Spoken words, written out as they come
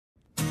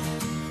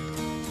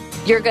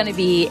You're going to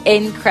be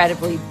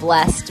incredibly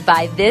blessed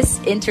by this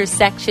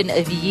intersection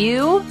of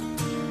you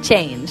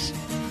change.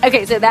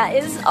 Okay, so that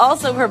is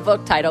also her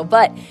book title,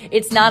 but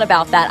it's not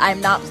about that.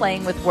 I'm not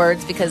playing with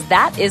words because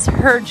that is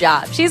her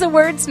job. She's a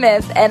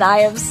wordsmith, and I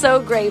am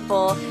so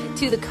grateful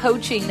to the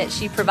coaching that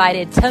she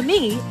provided to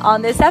me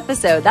on this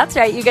episode. That's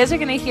right. You guys are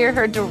going to hear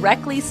her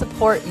directly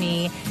support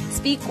me,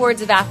 speak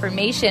words of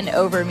affirmation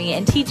over me,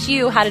 and teach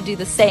you how to do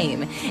the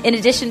same. In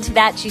addition to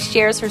that, she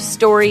shares her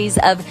stories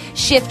of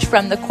shift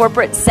from the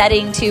corporate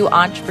setting to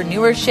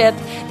entrepreneurship,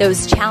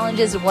 those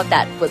challenges and what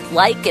that was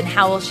like and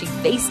how she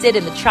faced it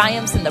and the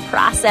triumphs in the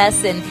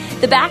process and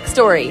the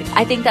backstory.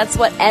 I think that's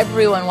what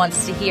everyone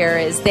wants to hear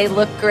is they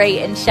look great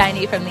and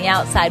shiny from the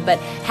outside, but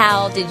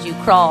how did you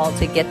crawl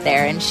to get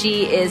there? And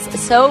she is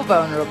so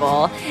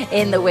vulnerable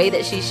in the way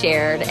that she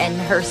shared and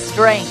her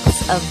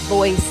strengths of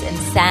voice and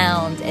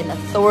sound and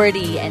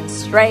authority and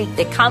strength.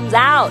 It comes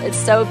out. It's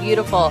so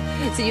beautiful.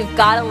 So you've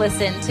got to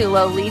listen to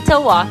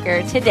Lolita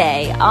Walker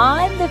today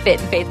on the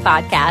Fit and Faith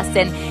podcast.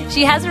 And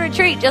she has a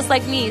retreat just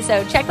like me.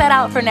 So check that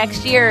out for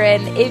next year.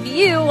 And if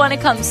you want to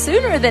come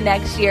sooner than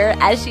next year,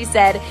 as she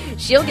said,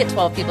 she'll get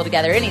 12 people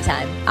together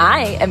anytime.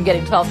 I am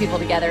getting 12 people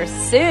together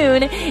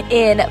soon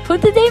in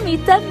Punta de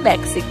Mita,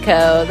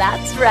 Mexico.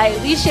 That's right.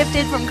 We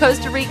shifted from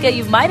Costa Rica.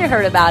 You might have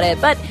heard about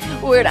it, but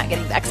we're not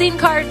getting vaccine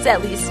cards,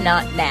 at least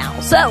not now.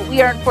 So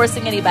we aren't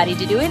forcing anybody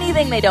to do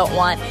anything they don't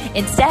want.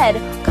 Instead,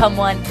 come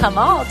one, come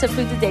all to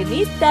Punta de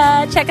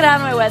Mita. Check it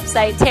out on my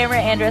website,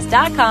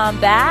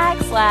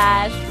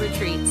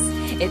 tamaraandress.com/retreats.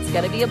 It's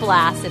going to be a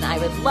blast, and I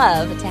would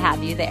love to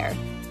have you there.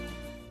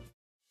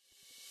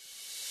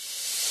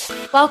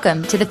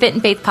 Welcome to the Fit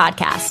and Faith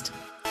podcast.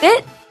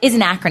 FIT is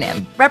an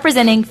acronym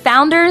representing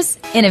founders,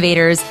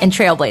 innovators, and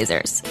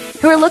trailblazers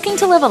who are looking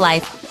to live a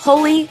life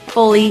wholly,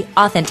 fully,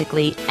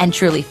 authentically, and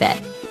truly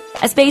fit.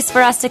 A space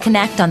for us to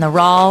connect on the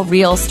raw,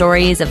 real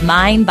stories of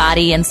mind,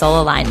 body, and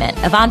soul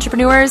alignment of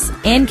entrepreneurs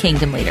and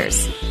kingdom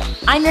leaders.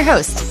 I'm your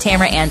host,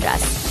 Tamara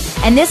Andress,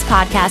 and this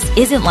podcast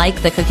isn't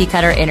like the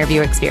cookie-cutter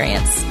interview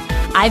experience.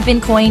 I've been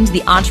coined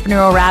the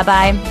entrepreneurial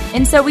rabbi,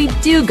 and so we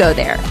do go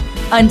there,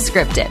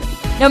 unscripted.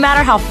 No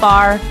matter how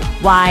far,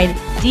 wide,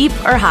 deep,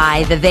 or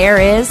high the there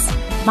is,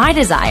 my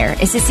desire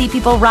is to see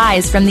people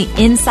rise from the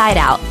inside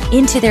out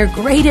into their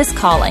greatest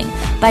calling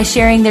by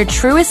sharing their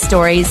truest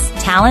stories,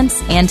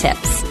 talents, and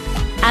tips.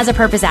 As a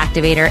purpose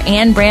activator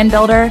and brand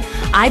builder,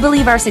 I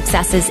believe our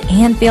successes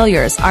and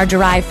failures are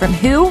derived from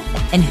who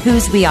and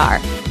whose we are,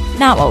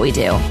 not what we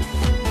do.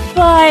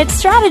 But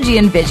strategy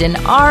and vision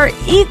are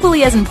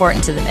equally as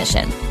important to the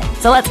mission.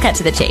 So let's cut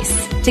to the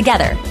chase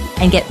together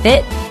and get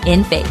fit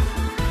in faith.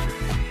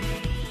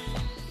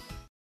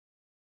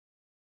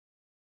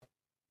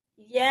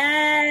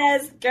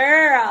 Yes,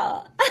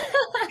 girl.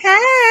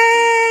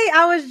 Hey,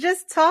 I was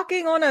just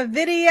talking on a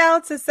video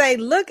to say,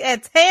 look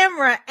at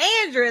Tamara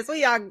Andress.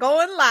 We are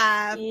going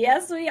live.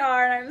 Yes, we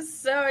are. And I'm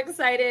so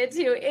excited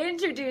to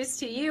introduce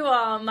to you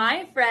all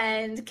my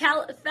friend,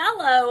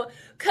 fellow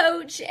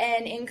coach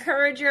and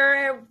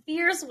encourager,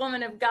 fierce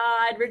woman of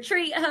God,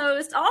 retreat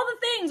host, all the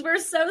things. We're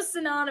so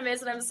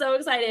synonymous, and I'm so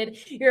excited.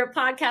 You're a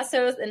podcast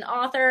host and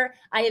author.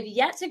 I have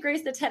yet to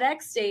grace the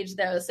TEDx stage,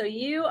 though, so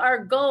you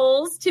are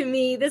goals to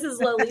me. This is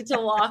Lolita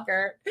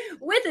Walker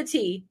with a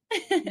T.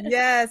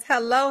 Yes.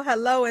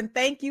 Hello. And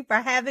thank you for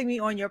having me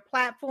on your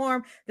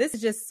platform. This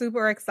is just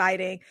super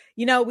exciting.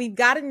 You know, we've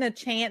gotten a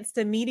chance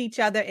to meet each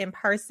other in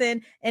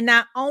person. And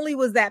not only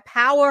was that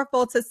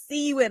powerful to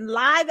see you in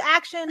live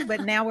action,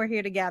 but now we're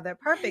here together.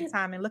 Perfect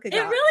timing. Look at it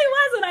God. It really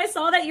was when I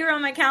saw that you were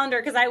on my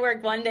calendar, because I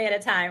work one day at a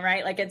time,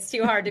 right? Like it's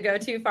too hard to go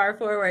too far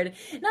forward.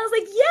 And I was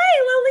like,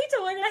 yay, Lolita,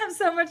 we're going to have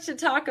so much to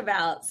talk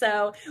about.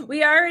 So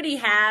we already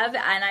have.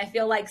 And I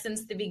feel like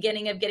since the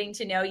beginning of getting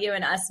to know you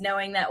and us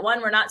knowing that,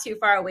 one, we're not too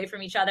far away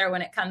from each other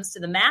when it comes to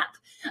the map,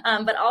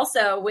 but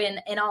also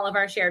when in all of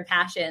our shared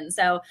passions.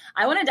 So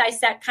I want to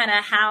dissect kind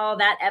of how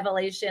that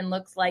evolution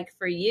looks like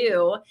for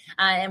you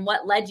and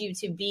what led you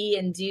to be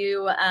and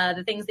do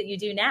the things that you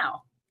do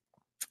now.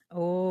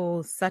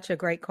 Oh, such a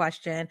great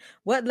question.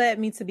 What led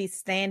me to be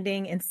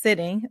standing and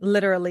sitting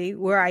literally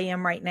where I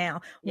am right now?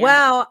 Yeah.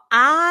 Well,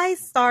 I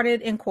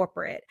started in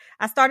corporate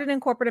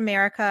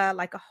America,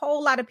 like a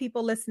whole lot of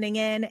people listening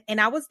in, and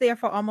I was there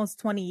for almost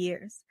 20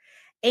 years.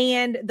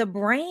 And the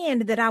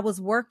brand that I was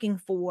working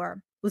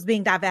for was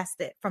being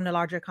divested from the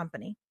larger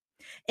company.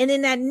 And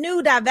in that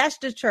new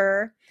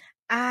divestiture,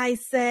 I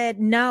said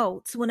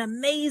no to an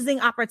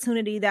amazing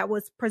opportunity that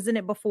was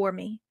presented before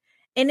me.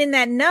 And in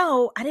that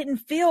no, I didn't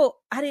feel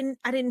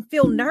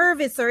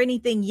nervous or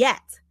anything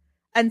yet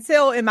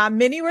until in my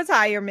mini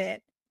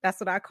retirement.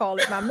 That's what I call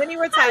it. My mini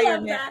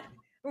retirement.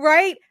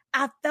 Right?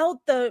 I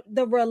felt the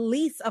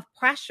release of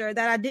pressure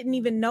that I didn't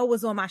even know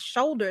was on my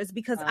shoulders,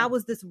 because I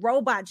was this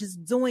robot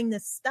just doing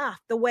this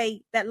stuff the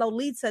way that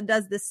Lolita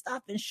does this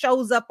stuff and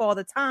shows up all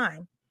the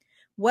time.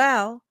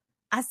 Well,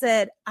 I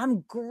said,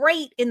 I'm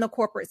great in the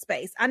corporate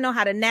space. I know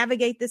how to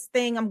navigate this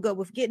thing. I'm good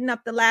with getting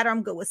up the ladder.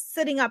 I'm good with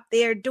sitting up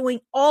there,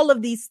 doing all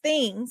of these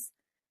things.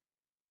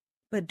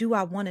 But do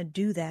I want to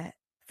do that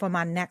for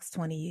my next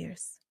 20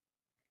 years?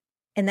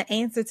 And the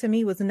answer to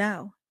me was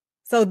no.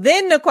 So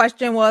then the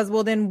question was,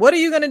 well, then what are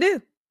you going to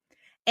do?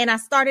 And I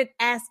started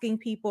asking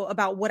people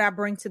about what I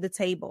bring to the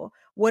table.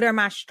 What are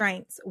my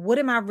strengths? What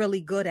am I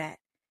really good at?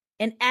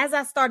 And as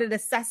I started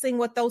assessing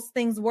what those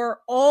things were,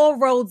 all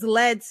roads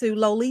led to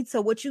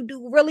Lolita. What you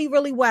do really,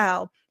 really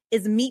well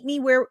is meet me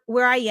where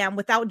I am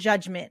without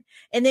judgment.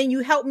 And then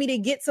you helped me to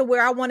get to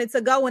where I wanted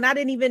to go. And I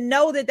didn't even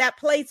know that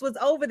place was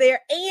over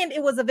there and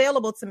it was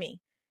available to me.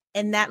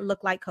 And that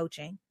looked like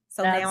coaching.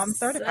 So now I'm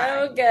certified.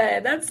 So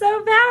good. That's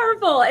so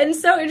powerful and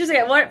so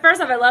interesting. First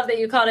off, I love that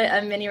you called it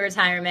a mini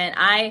retirement.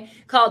 I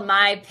called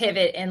my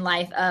pivot in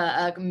life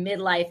a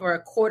midlife or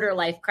a quarter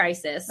life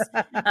crisis.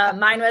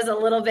 Mine was a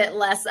little bit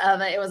less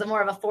it was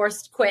more of a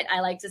forced quit,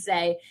 I like to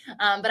say.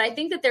 But I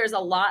think that there's a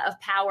lot of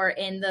power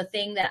in the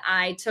thing that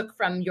I took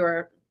from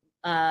your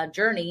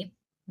journey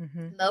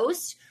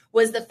most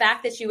was the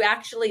fact that you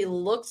actually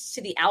looked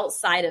to the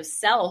outside of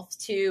self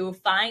to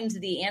find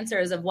the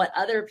answers of what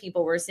other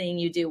people were seeing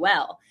you do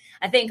well.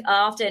 I think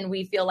often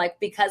we feel like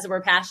because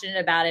we're passionate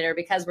about it or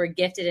because we're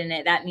gifted in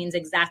it, that means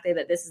exactly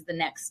that this is the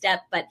next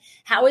step. But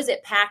how is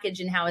it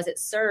packaged and how is it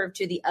served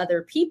to the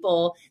other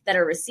people that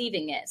are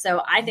receiving it?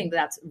 So I think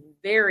that's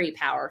very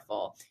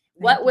powerful.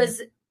 What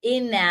was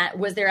in that?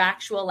 Was there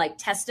actual like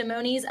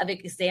testimonies of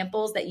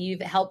examples that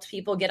you've helped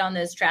people get on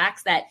those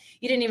tracks that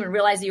you didn't even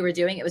realize you were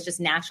doing? It was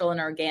just natural and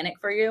organic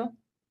for you?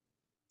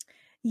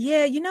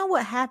 Yeah, you know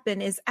what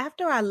happened is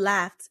after I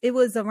left, it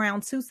was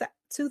around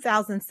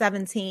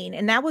 2017.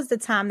 And that was the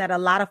time that a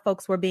lot of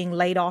folks were being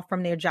laid off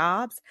from their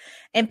jobs.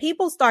 And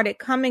people started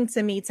coming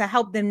to me to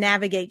help them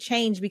navigate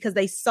change because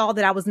they saw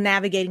that I was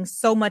navigating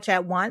so much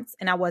at once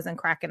and I wasn't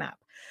cracking up.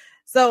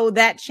 So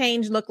that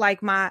change looked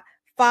like my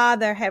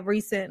father had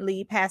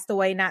recently passed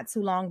away not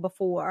too long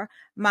before.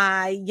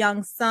 My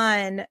young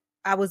son,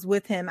 I was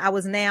with him. I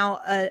was now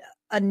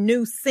a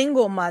new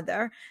single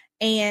mother.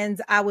 And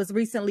I was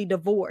recently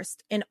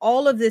divorced, and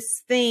all of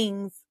these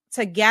things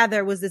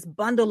together was this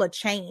bundle of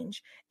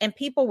change, and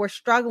people were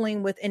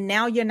struggling with, and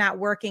now you're not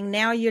working.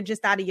 Now you're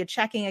just out of your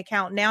checking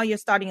account. Now you're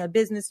starting a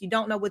business. You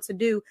don't know what to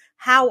do.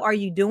 How are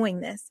you doing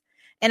this?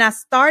 And I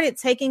started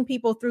taking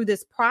people through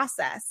this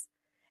process.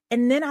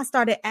 And then I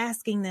started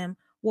asking them,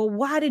 well,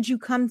 why did you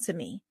come to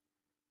me?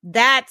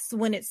 That's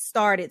when it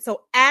started.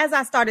 So as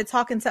I started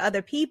talking to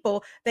other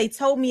people, they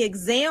told me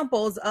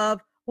examples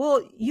of,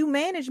 well, you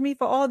managed me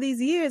for all these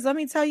years. Let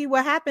me tell you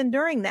what happened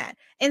during that.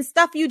 And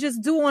stuff you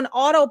just do on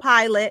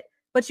autopilot,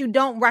 but you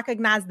don't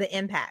recognize the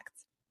impact.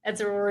 That's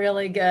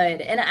really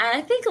good. And I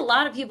think a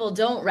lot of people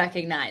don't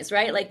recognize,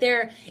 right? Like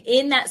they're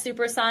in that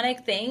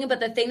supersonic thing, but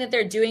the thing that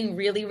they're doing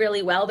really,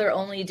 really well, they're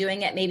only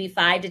doing it maybe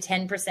 5 to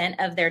 10%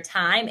 of their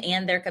time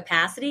and their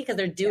capacity because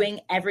they're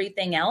doing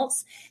everything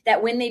else.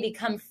 That when they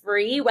become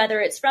free, whether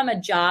it's from a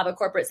job, a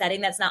corporate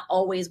setting, that's not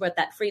always what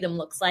that freedom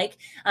looks like.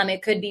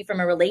 It could be from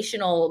a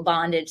relational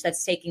bondage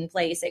that's taking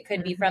place. It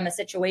could be from a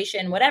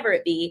situation, whatever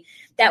it be,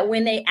 that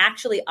when they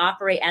actually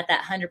operate at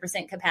that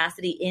 100%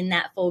 capacity in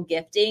that full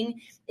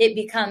gifting, it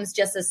becomes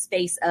just a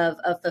space of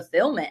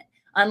fulfillment,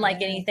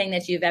 unlike anything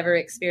that you've ever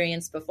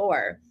experienced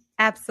before.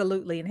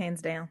 Absolutely. And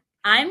hands down.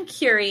 I'm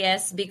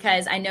curious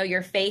because I know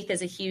your faith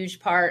is a huge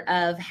part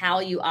of how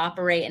you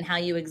operate and how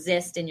you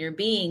exist in your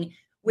being.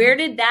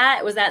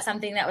 Was that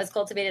something that was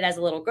cultivated as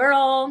a little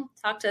girl?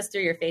 Talk to us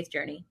through your faith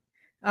journey.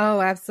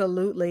 Oh,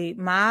 absolutely.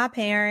 My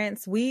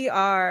parents, we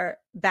are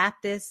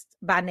Baptist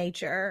by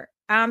nature.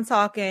 I'm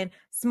talking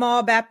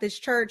small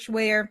Baptist church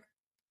where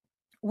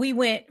we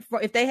went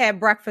for, if they had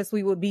breakfast,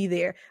 we would be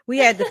there. We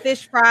had the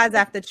fish fries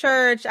after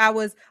church. I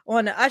was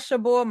on the usher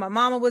board. My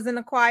mama was in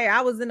the choir. I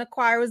was in the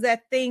choir. It was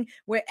that thing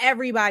where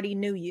everybody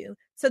knew you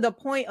to the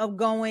point of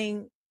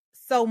going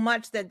so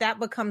much that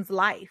becomes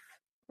life,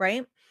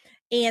 right?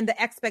 And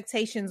the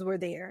expectations were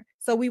there.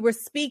 So we were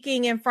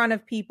speaking in front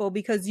of people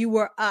because you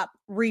were up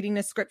reading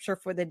the scripture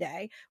for the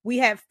day. We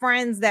had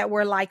friends that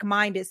were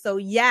like-minded. So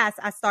yes,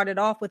 I started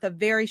off with a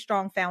very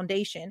strong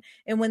foundation.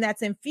 And when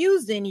that's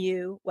infused in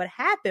you, what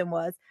happened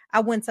was I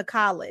went to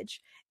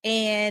college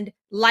and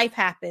life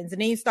happens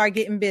and then you start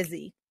getting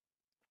busy.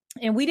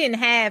 And we didn't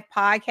have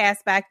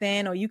podcasts back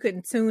then, or you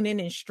couldn't tune in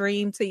and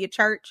stream to your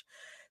church.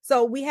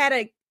 So we had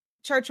a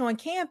church on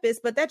campus,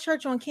 but that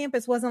church on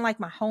campus wasn't like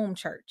my home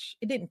church.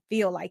 It didn't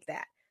feel like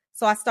that.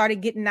 So I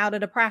started getting out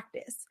of the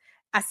practice.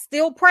 I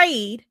still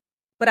prayed,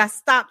 but I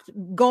stopped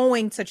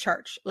going to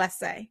church, let's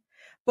say.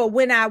 But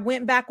when I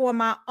went back on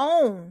my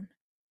own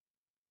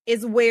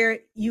is where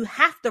you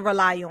have to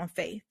rely on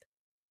faith,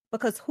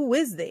 because who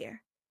is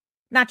there?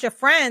 Not your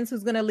friends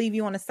who's going to leave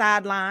you on the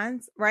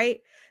sidelines, right?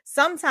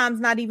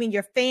 Sometimes not even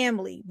your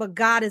family, but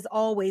God is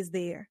always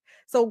there.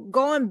 So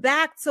going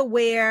back to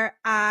where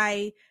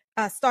I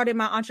started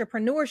my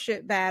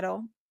entrepreneurship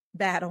battle.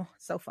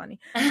 So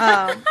funny.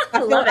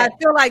 I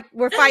feel like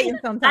we're fighting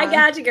sometimes. I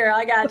got you, girl.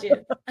 I got you.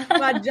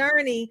 My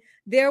journey,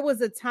 there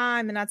was a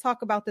time, and I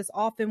talk about this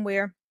often,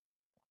 where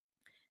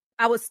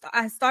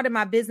I started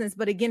my business,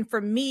 but again,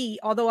 for me,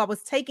 although I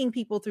was taking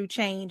people through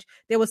change,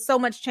 there was so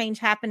much change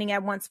happening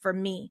at once for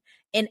me.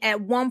 And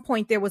at one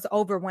point there was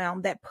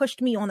overwhelm that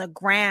pushed me on the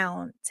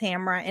ground,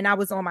 Tamara, and I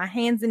was on my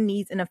hands and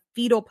knees in a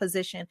fetal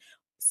position,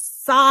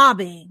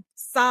 sobbing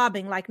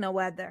like no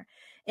other.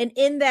 And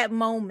in that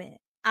moment,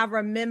 I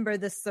remember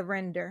the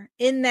surrender.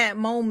 In that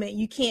moment,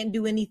 you can't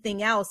do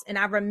anything else. And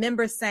I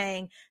remember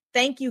saying,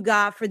 thank you,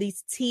 God, for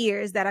these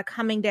tears that are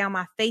coming down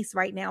my face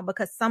right now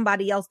because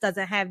somebody else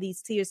doesn't have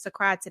these tears to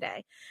cry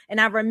today. And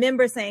I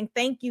remember saying,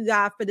 thank you,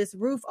 God, for this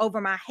roof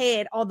over my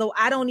head, although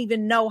I don't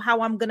even know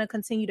how I'm going to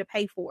continue to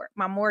pay for it,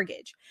 my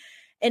mortgage.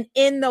 And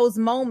in those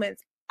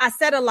moments, I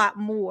said a lot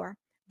more,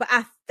 but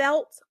I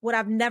felt what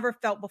I've never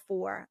felt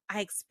before. I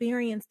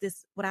experienced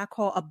this, what I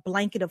call a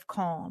blanket of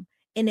calm.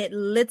 And it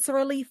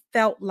literally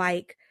felt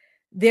like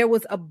there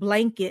was a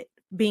blanket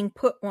being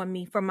put on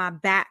me from my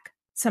back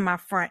to my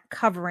front,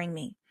 covering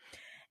me.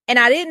 And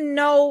I didn't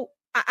know,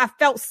 I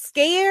felt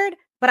scared,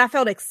 but I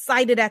felt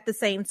excited at the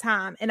same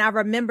time. And I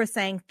remember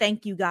saying,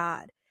 thank you,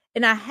 God.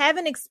 And I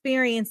haven't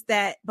experienced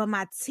that, but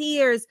my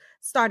tears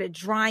started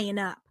drying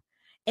up.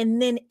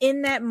 And then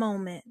in that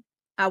moment,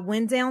 I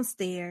went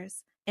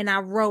downstairs and I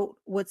wrote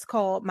what's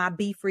called my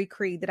Be Free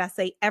Creed that I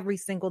say every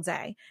single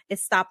day.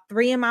 It's stop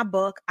 3 in my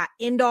book. I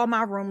end all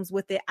my rooms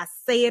with it. I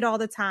say it all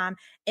the time.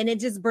 And it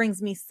just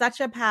brings me such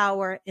a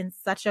power and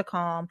such a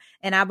calm.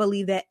 And I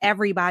believe that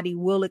everybody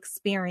will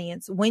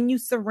experience when you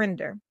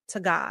surrender to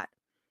God.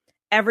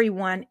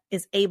 Everyone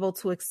is able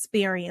to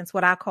experience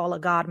what I call a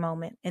God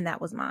moment. And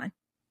that was mine.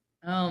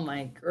 Oh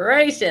my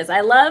gracious.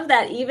 I love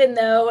that even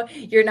though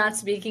you're not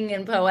speaking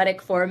in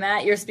poetic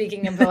format, you're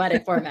speaking in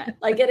poetic format.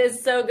 Like it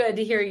is so good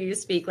to hear you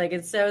speak. Like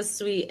it's so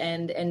sweet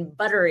and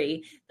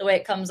buttery the way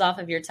it comes off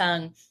of your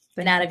tongue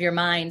and out of your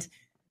mind.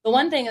 The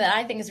one thing that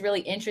I think is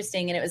really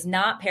interesting, and it was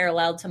not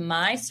parallel to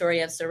my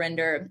story of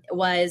surrender,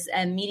 was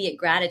immediate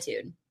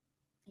gratitude.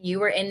 You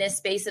were in this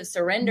space of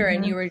surrender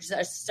and you were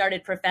just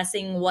started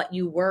professing what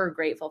you were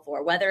grateful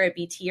for, whether it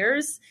be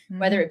tears,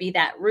 whether it be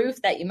that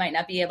roof that you might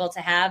not be able to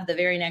have the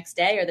very next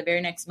day or the very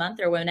next month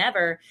or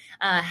whenever.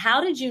 How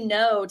did you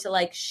know to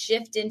like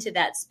shift into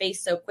that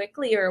space so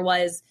quickly, or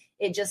was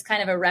it just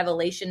kind of a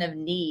revelation of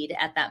need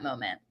at that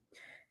moment?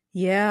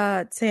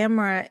 Yeah,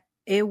 Tamara,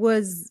 it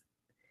was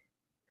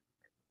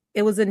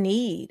a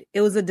need.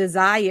 It was a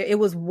desire. It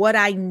was what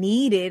I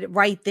needed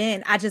right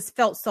then. I just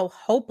felt so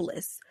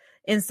hopeless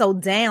and so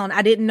down.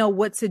 I didn't know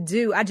what to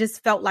do. I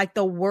just felt like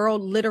the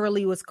world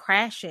literally was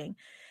crashing.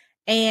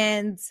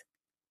 And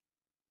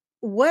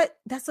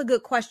that's a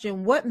good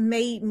question. What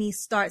made me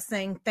start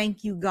saying,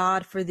 thank you,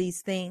 God, for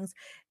these things?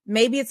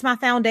 Maybe it's my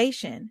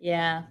foundation.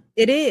 Yeah.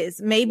 It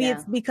is. Maybe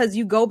it's because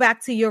you go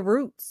back to your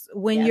roots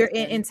when you're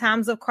in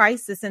times of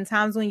crisis and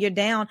times when you're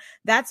down.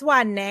 That's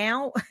why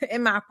now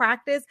in my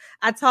practice,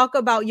 I talk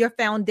about your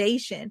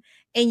foundation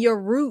and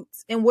your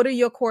roots and what are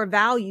your core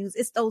values.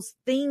 It's those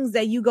things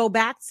that you go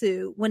back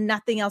to when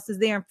nothing else is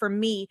there. And for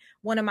me,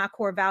 one of my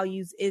core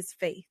values is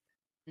faith.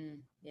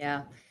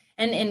 Yeah.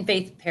 And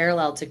faith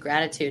parallel to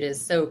gratitude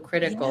is so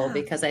critical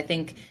because I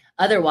think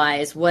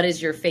otherwise, what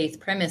is your faith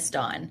premised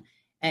on?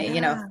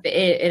 You know,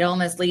 it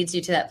almost leads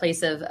you to that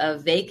place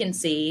of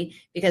vacancy,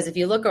 because if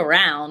you look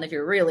around, if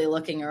you're really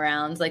looking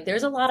around, like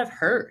there's a lot of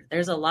hurt,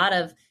 there's a lot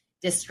of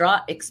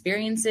distraught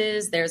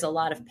experiences, there's a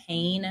lot of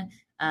pain,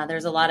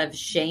 there's a lot of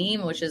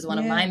shame, which is one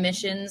of my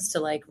missions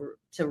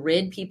to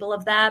rid people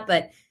of that.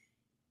 But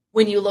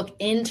when you look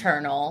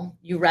internal,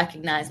 you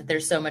recognize that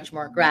there's so much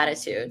more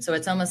gratitude. So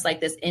it's almost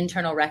like this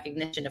internal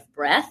recognition of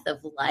breath,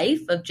 of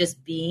life, of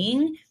just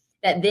being,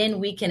 that then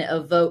we can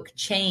evoke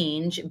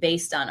change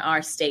based on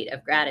our state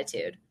of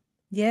gratitude.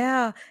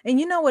 Yeah. And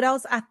you know what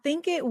else? I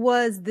think it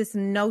was this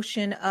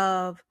notion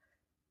of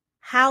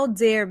how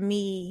dare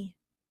me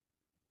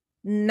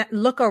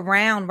look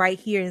around right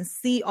here and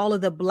see all of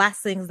the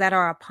blessings that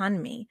are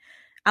upon me.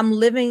 I'm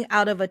living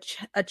out of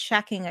a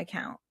checking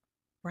account,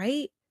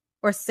 right?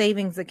 Or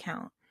savings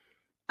account.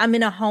 I'm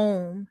in a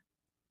home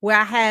where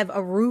I have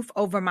a roof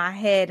over my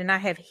head and I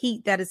have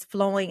heat that is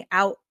flowing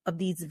out of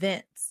these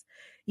vents.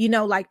 You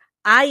know, like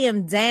I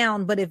am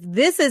down, but if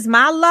this is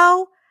my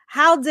low,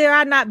 how dare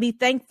I not be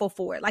thankful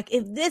for it? Like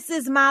if this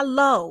is my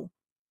low,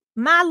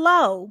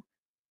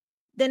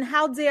 then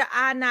how dare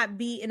I not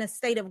be in a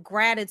state of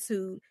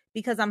gratitude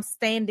because I'm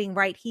standing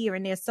right here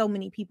and there's so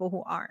many people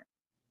who aren't.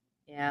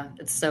 Yeah,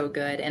 it's so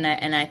good. And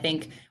I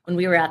think when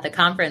we were at the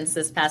conference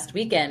this past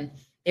weekend,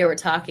 they were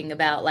talking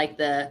about like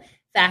the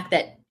fact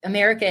that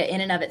America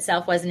in and of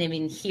itself wasn't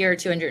even here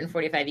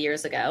 245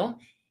 years ago.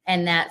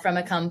 And that from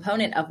a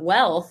component of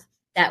wealth,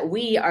 that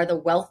we are the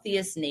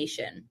wealthiest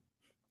nation.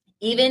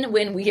 Even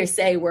when we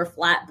say we're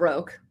flat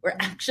broke, we're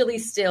actually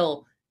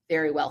still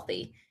very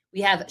wealthy.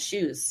 We have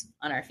shoes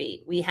on our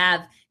feet. We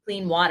have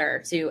clean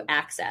water to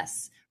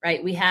access,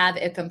 right? We have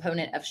a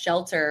component of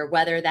shelter,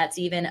 whether that's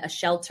even a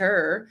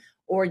shelter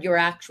or your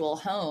actual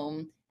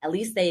home, at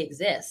least they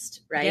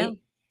exist, right?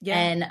 Yeah.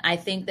 And I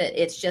think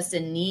that it's just a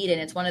need. And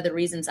it's one of the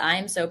reasons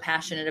I'm so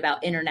passionate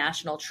about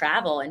international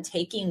travel and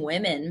taking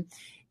women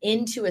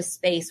into a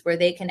space where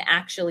they can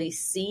actually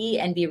see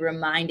and be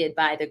reminded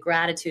by the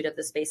gratitude of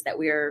the space that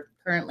we are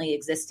currently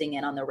existing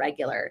in on the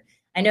regular.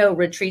 I know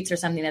retreats are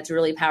something that's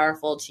really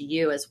powerful to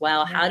you as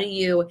well. Yeah. How do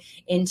you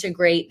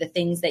integrate the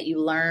things that you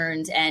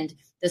learned and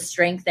the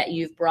strength that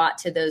you've brought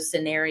to those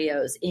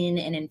scenarios in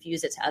and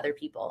infuse it to other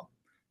people?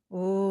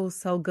 Oh,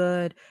 so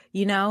good.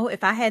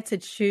 If I had to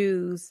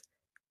choose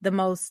the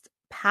most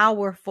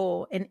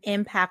powerful and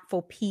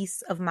impactful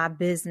piece of my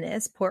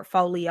business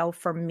portfolio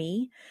for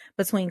me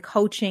between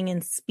coaching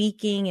and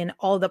speaking and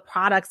all the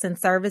products and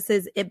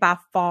services, it by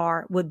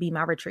far would be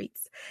my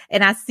retreats.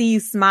 And I see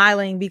you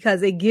smiling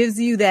because it gives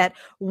you that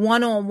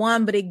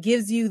one-on-one, but it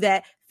gives you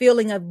that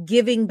feeling of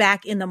giving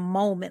back in the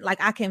moment.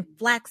 Like I can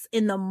flex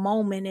in the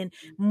moment and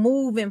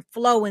move and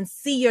flow and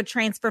see your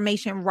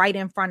transformation right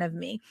in front of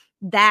me.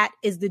 That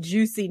is the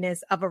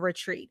juiciness of a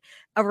retreat.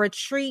 A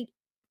retreat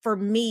for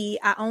me,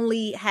 I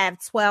only have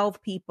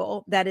 12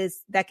 people that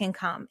can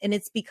come. And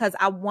it's because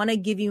I want to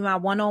give you my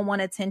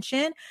one-on-one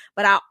attention,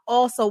 but I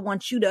also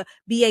want you to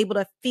be able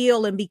to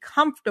feel and be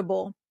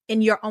comfortable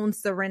in your own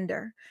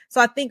surrender.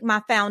 So I think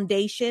my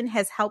foundation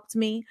has helped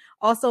me.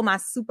 Also my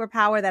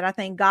superpower that I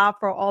thank God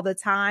for all the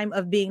time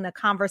of being a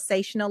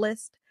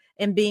conversationalist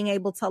and being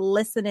able to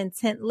listen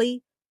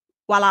intently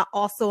while I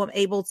also am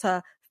able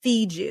to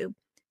feed you.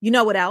 You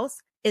know what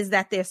else? Is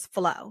that there's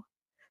flow.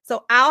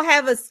 So I'll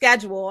have a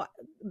schedule.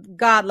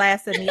 God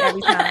laughs at me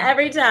every time.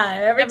 every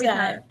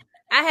time.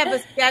 I have a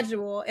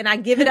schedule and I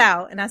give it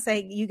out and I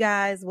say, you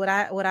guys, what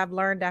I've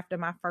learned after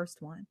my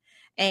first one.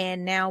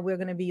 And now we're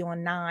going to be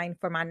on 9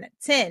 for my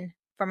 10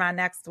 for my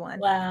next one.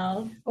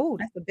 Wow. Oh,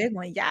 that's a big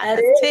one. Yeah,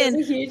 that's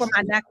 10 for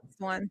my next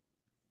one.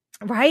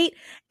 Right.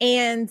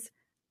 And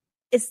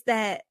it's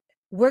that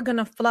we're going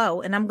to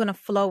flow and I'm going to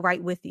flow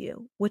right with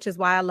you, which is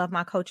why I love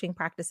my coaching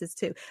practices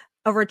too.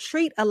 A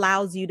retreat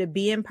allows you to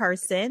be in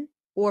person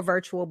or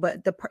virtual,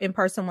 but the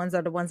in-person ones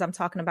are the ones I'm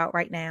talking about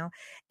right now.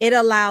 It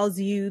allows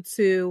you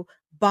to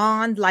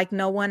bond like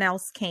no one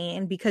else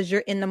can because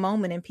you're in the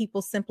moment and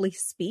people simply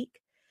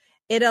speak.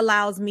 It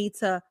allows me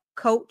to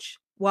coach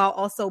while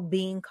also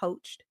being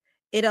coached.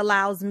 It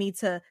allows me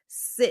to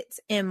sit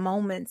in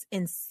moments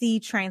and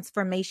see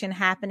transformation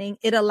happening.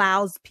 It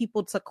allows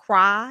people to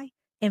cry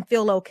and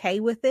feel okay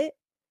with it.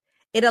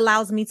 It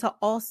allows me to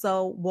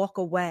also walk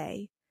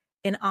away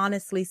and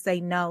honestly say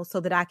no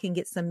so that I can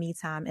get some me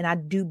time. And I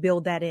do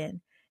build that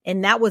in.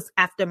 And that was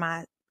after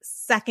my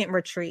second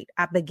retreat.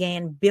 I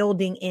began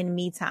building in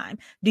me time.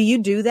 Do you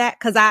do that?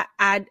 Because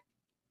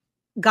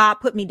God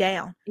put me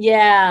down.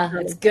 Yeah,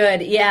 it's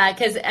good. Yeah,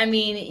 because I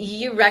mean,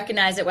 you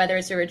recognize it, whether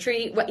it's a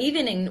retreat,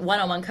 even in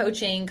one-on-one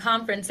coaching,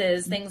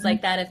 conferences, things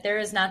like that. If there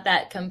is not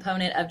that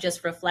component of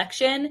just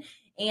reflection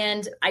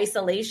and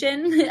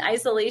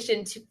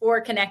isolation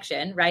for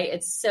connection, right?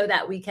 It's so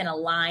that we can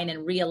align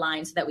and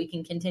realign so that we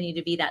can continue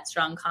to be that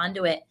strong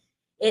conduit.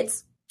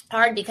 It's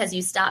hard because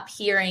you stop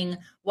hearing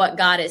what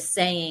God is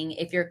saying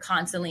if you're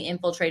constantly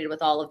infiltrated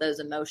with all of those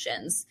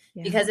emotions,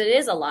 because it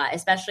is a lot,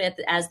 especially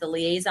as the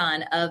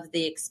liaison of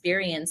the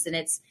experience. And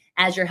it's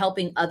as you're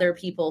helping other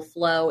people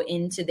flow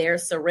into their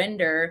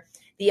surrender,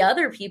 the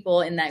other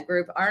people in that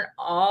group aren't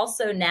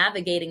also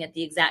navigating at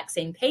the exact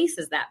same pace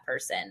as that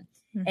person.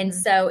 Mm-hmm. And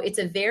so it's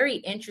a very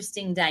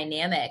interesting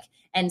dynamic.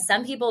 And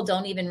some people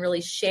don't even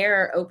really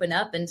open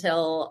up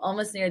until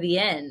almost near the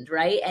end,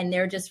 right? And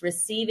they're just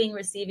receiving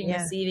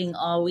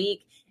all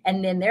week.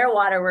 And then their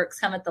waterworks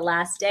come at the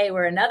last day,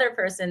 where another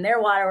person,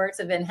 their waterworks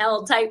have been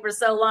held tight for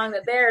so long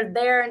that they're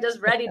there and just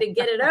ready to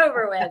get it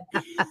over with.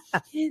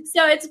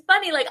 So it's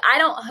funny, like I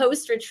don't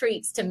host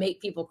retreats to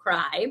make people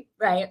cry,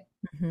 right?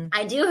 Mm-hmm.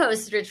 I do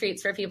host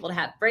retreats for people to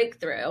have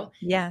breakthrough.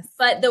 Yes.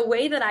 But the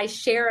way that I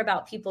share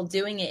about people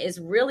doing it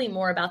is really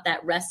more about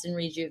that rest and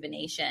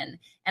rejuvenation.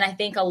 And I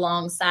think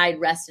alongside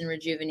rest and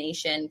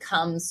rejuvenation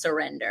comes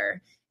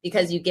surrender,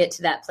 because you get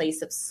to that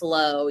place of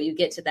slow, you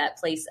get to that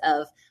place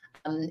of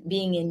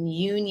being in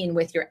union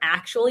with your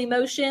actual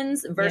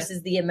emotions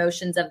versus the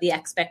emotions of the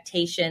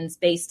expectations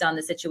based on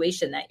the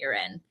situation that you're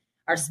in.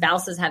 Our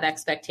spouses have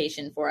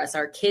expectation for us.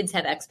 Our kids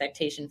have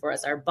expectation for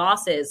us. Our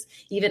bosses,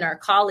 even our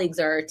colleagues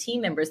or our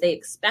team members, they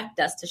expect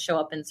us to show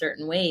up in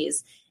certain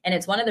ways. And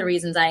it's one of the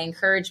reasons I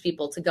encourage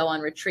people to go on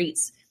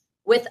retreats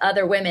with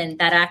other women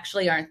that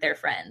actually aren't their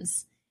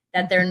friends,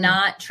 that they're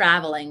not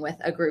traveling with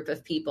a group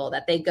of people,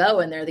 that they go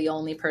and they're the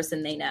only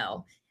person they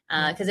know.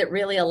 Because it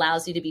really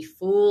allows you to be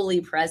fully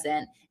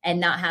present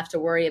and not have to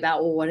worry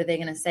about, well, what are they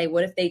going to say?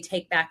 What if they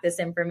take back this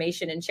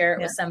information and share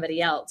it with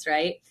somebody else,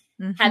 right?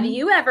 Mm-hmm. Have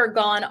you ever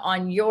gone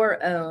on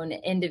your own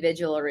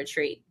individual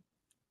retreat?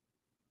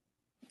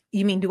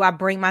 You mean, do I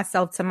bring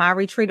myself to my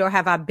retreat, or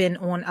have I been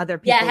on other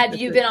people's retreat? Have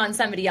you been on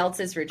somebody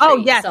else's retreat? Oh,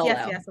 yes, solo?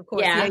 yes, of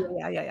course.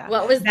 Yeah.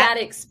 What was that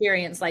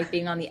experience like,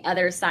 being on the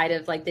other side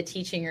of like the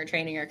teaching or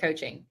training or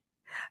coaching?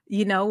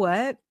 You know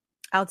what?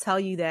 I'll tell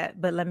you that,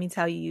 but let me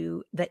tell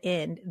you the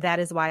end. That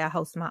is why I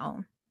host my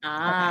own.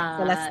 Okay,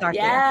 so let's start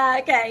there.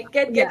 Okay.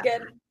 Good.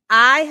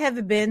 I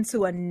have been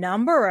to a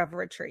number of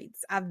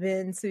retreats. I've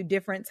been to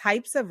different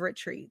types of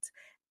retreats,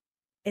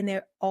 and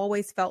there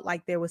always felt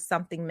like there was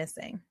something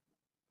missing.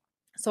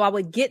 So I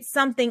would get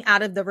something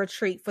out of the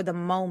retreat for the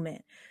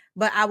moment,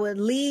 but I would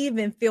leave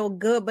and feel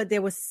good, but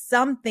there was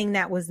something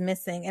that was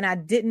missing, and I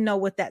didn't know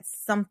what that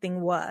something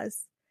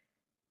was.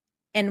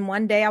 And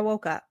one day I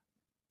woke up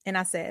and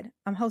I said,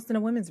 I'm hosting a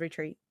women's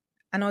retreat.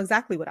 I know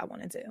exactly what I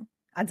want to do.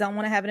 I don't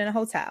want to have it in a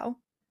hotel.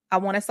 I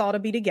want us all to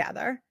be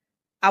together.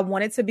 I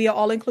want it to be an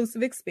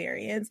all-inclusive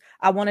experience.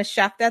 I want a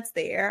chef that's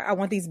there. I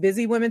want these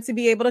busy women to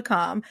be able to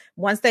come.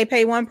 Once they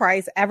pay one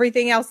price,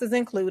 everything else is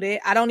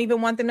included. I don't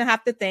even want them to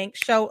have to think.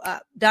 Show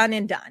up, done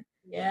and done.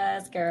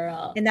 Yes,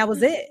 girl. And that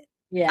was it.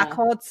 Yeah. I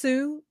called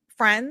 2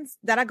 friends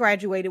that I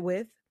graduated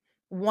with.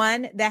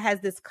 One that has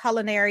this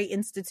culinary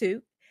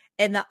institute,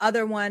 and the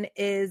other one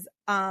is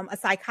a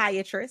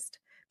psychiatrist,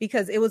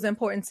 because it was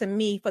important to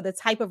me for the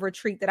type of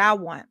retreat that I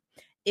want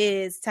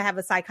is to have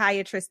a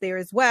psychiatrist there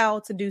as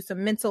well to do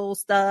some mental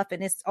stuff,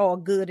 and it's all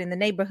good in the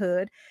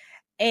neighborhood.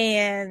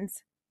 And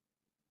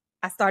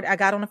I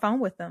got on the phone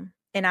with them,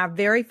 and our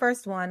very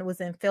first one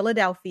was in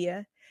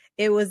Philadelphia.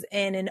 It was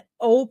in an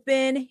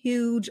open,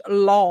 huge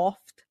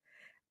loft.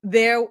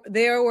 There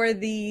were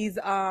these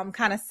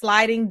kind of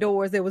sliding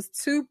doors. There was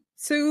two,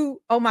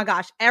 oh my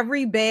gosh,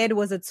 every bed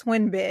was a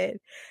twin bed,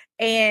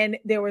 and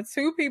there were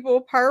 2 people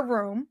per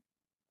room.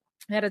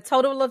 We had a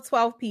total of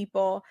 12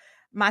 people.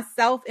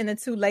 Myself and the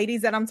 2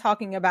 ladies that I'm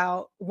talking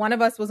about, one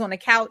of us was on the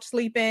couch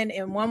sleeping,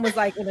 and one was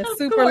like in a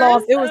super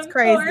loft. It was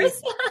crazy.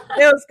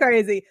 It was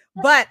crazy.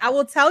 But I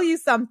will tell you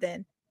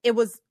something. It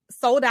was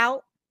sold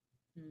out.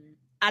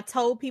 I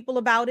told people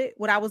about it,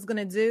 what I was going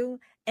to do.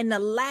 And the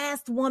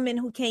last woman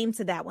who came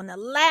to that one, the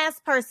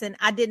last person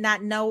I did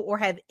not know or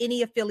have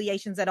any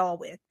affiliations at all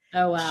with.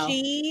 Oh, wow.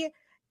 She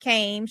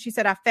came. She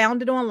said, I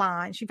found it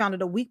online. She found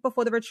it a week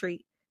before the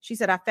retreat. She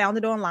said, I found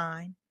it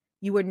online.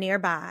 You were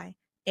nearby,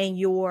 and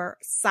your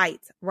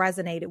site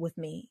resonated with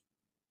me.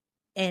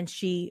 And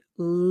she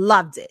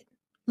loved it.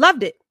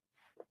 Loved it.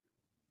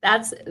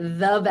 That's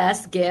the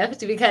best gift,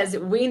 because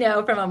we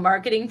know from a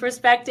marketing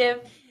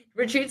perspective,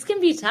 retreats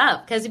can be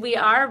tough because we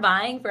are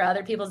vying for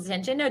other people's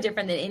attention, no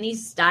different than any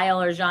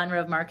style or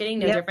genre of marketing,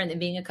 no different than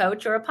being a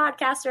coach or a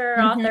podcaster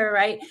or author,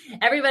 right?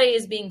 Everybody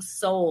is being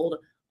sold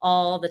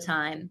all the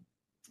time.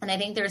 And I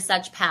think there's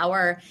such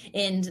power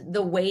in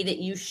the way that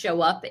you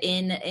show up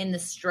in the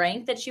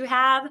strength that you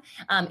have,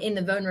 in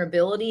the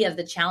vulnerability of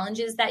the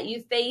challenges that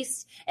you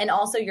faced, and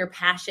also your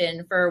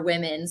passion for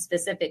women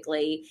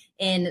specifically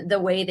in the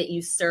way that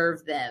you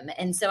serve them.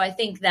 And so I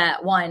think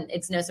that, 1,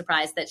 it's no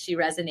surprise that she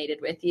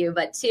resonated with you,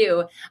 but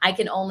 2, I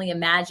can only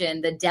imagine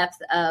the depth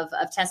of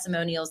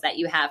testimonials that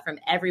you have from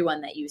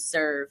everyone that you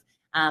serve.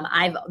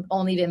 I've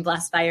only been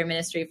blessed by your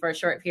ministry for a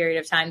short period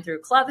of time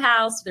through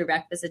Clubhouse, through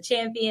Breakfast of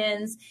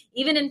Champions,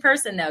 even in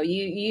person though.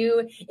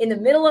 You in the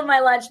middle of my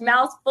lunch,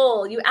 mouth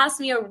full, you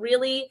asked me a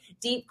really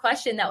deep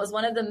question that was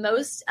one of the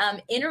most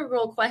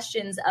integral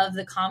questions of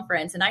the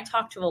conference. And I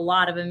talked to a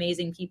lot of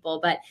amazing people,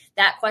 but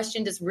that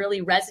question just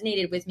really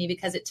resonated with me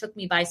because it took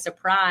me by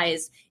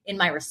surprise in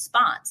my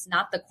response,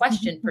 not the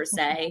question per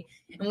se.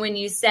 And when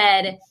you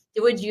said,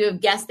 would you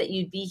have guessed that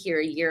you'd be here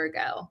a year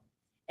ago?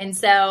 And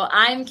so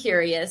I'm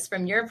curious,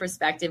 from your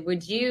perspective,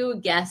 would you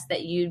guess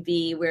that you'd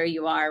be where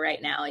you are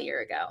right now a year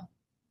ago?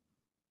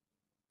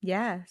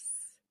 Yes.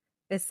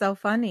 It's so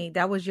funny.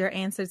 That was your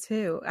answer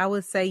too. I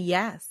would say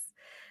yes.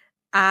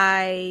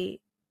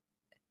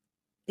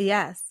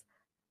 Yes.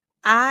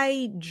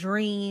 I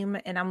dream,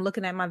 and I'm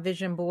looking at my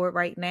vision board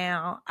right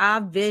now. I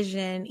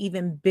vision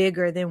even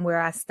bigger than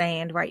where I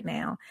stand right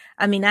now.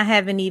 I mean, I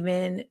haven't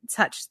even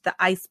touched the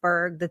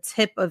iceberg, the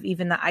tip of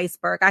even the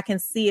iceberg. I can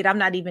see it. I'm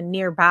not even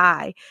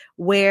nearby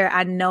where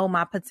I know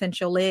my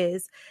potential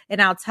is.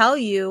 And I'll tell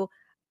you,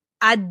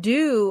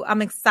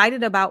 I'm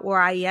excited about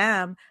where I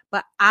am,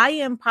 but I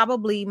am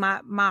probably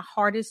my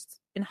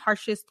hardest and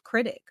harshest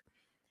critic.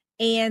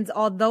 And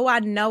although I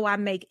know I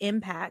make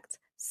impact,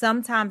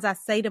 sometimes I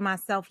say to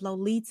myself,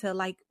 Lolita,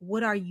 like,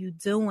 what are you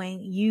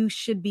doing? You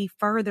should be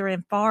further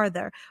and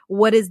farther.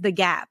 What is the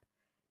gap?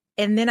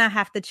 And then I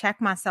have to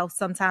check myself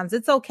sometimes.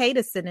 It's okay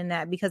to sit in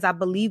that because I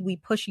believe we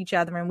push each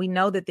other and we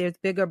know that there's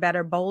bigger,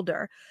 better,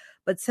 bolder.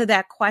 But to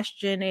that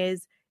question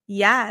is,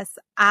 yes,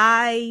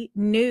 I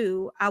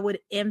knew I would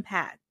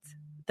impact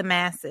the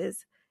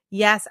masses.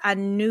 Yes, I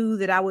knew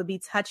that I would be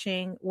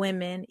touching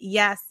women.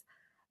 Yes,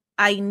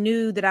 I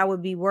knew that I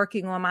would be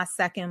working on my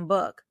second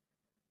book.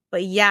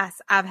 But yes,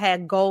 I've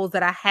had goals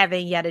that I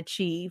haven't yet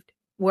achieved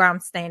where I'm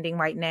standing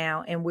right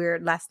now, and we're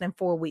less than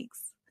 4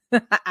 weeks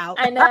out.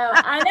 I know,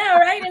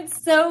 right?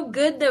 It's so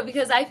good though,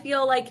 because I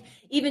feel like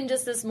even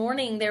just this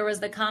morning, there was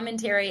the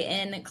commentary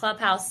in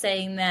Clubhouse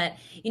saying that,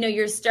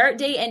 your start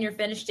date and your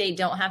finish date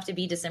don't have to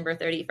be December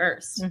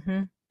 31st.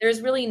 Mm-hmm.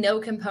 There's really no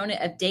component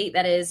of date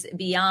that is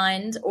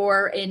beyond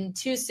or in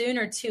too soon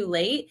or too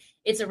late.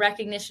 It's a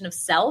recognition of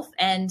self.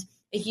 And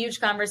a huge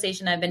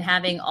conversation I've been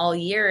having all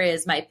year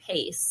is my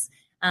pace.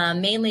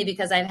 Mainly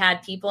because I've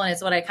had people, and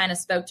it's what I kind of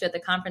spoke to at the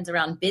conference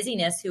around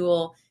busyness, who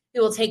will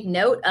take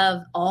note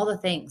of all the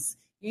things.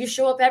 you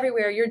show up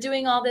everywhere. You're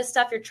doing all this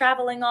stuff. You're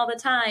traveling all the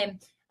time.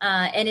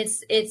 And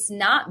it's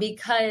not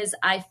because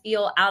I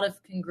feel out of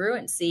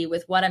congruency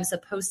with what I'm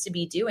supposed to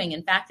be doing.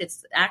 In fact,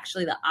 it's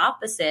actually the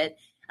opposite.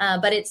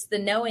 But it's the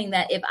knowing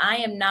that if I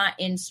am not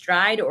in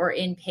stride or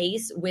in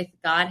pace with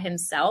God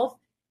himself,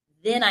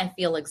 then I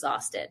feel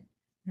exhausted.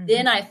 Mm-hmm.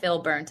 Then I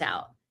feel burnt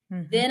out.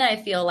 Mm-hmm. Then I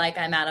feel like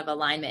I'm out of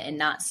alignment and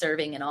not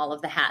serving in all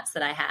of the hats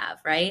that I have.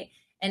 Right.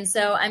 And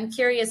so I'm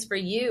curious for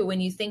you, when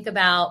you think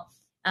about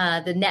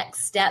the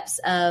next steps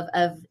of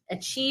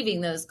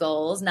achieving those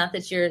goals, not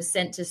that you're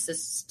sent to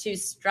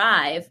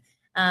strive,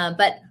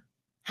 but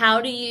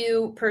how do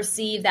you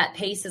perceive that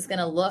pace is going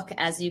to look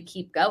as you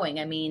keep going?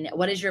 I mean,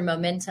 what is your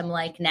momentum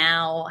like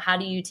now? How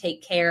do you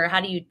take care?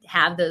 How do you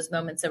have those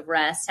moments of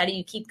rest? How do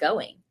you keep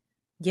going?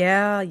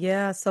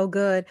 Yeah, so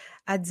good.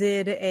 I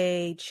did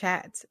a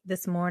chat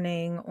this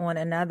morning on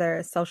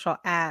another social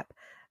app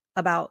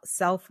about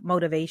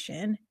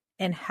self-motivation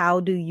and how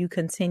do you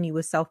continue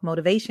with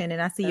self-motivation.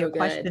 And I see your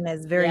question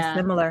as very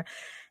similar.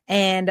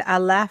 And I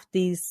left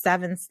these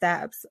 7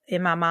 steps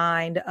in my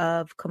mind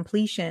of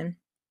completion.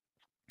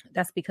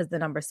 That's because the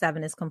number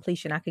 7 is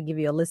completion. I could give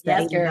you a list of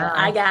 89. Girl,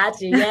 I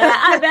got you. Yeah,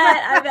 I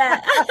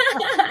bet.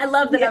 I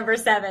love the number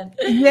 7.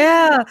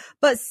 Yeah.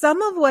 But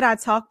some of what I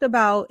talked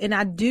about and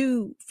I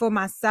do for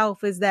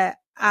myself is that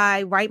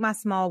I write my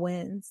small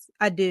wins.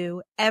 I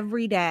do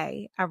every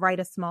day. I write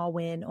a small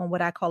win on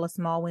what I call a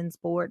small wins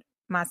board.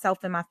 Myself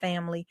and my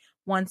family,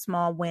 one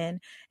small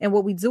win. And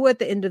what we do at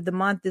the end of the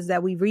month is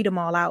that we read them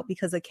all out,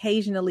 because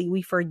occasionally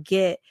we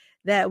forget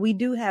that we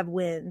do have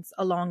wins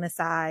along the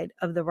side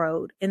of the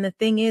road. And the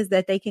thing is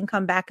that they can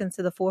come back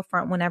into the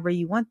forefront whenever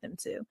you want them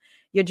to.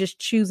 You're just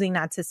choosing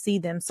not to see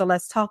them. So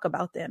let's talk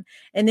about them.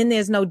 And then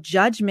there's no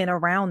judgment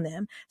around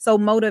them. So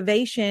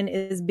motivation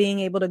is being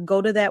able to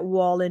go to that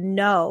wall and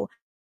know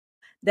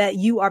that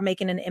you are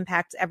making an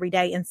impact every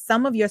day. And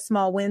some of your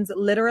small wins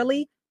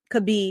literally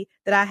could be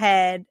that I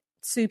had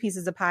 2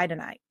 pieces of pie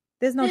tonight.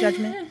 There's no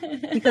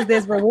judgment because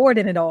there's reward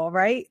in it all,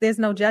 right? There's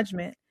no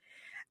judgment.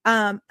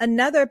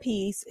 Another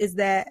piece is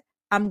that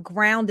I'm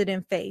grounded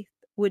in faith,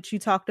 which you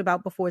talked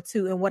about before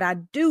too. And what I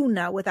do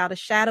know without a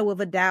shadow of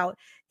a doubt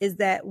is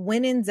that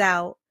when in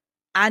doubt,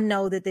 I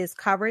know that there's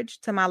courage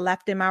to my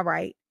left and my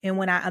right. And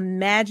when I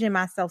imagine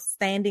myself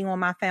standing on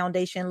my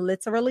foundation,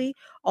 literally,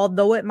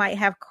 although it might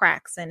have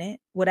cracks in it,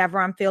 whatever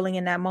I'm feeling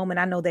in that moment,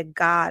 I know that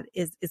God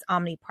is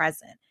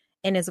omnipresent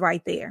and is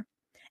right there.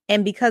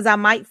 And because I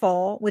might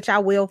fall, which I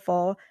will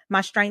fall,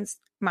 my strength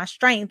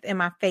and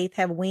my faith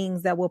have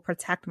wings that will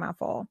protect my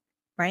fall.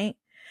 Right.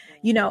 Yeah.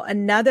 You know,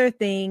 another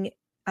thing,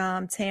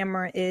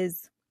 Tamara,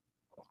 is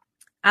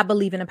I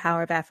believe in the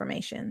power of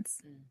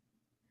affirmations.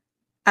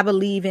 I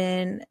believe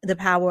in the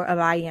power of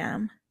I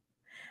am.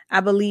 I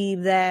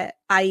believe that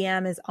I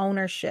am is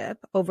ownership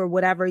over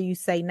whatever you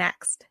say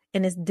next,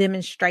 and it's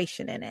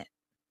demonstration in it.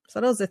 So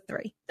those are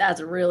 3.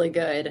 That's really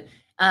good.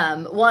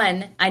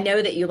 1, I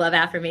know that you love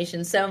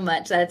affirmations so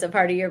much that it's a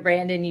part of your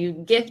brand, and you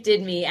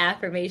gifted me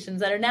affirmations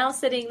that are now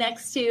sitting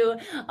next to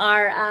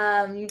our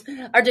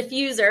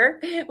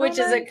diffuser, which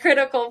is a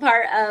critical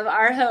part of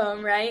our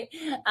home, right?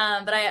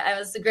 But I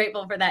was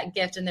grateful for that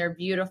gift, and they're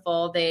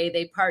beautiful.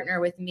 They partner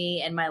with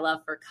me and my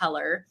love for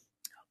color.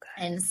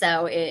 And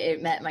so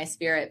it met my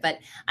spirit. But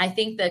I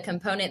think the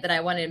component that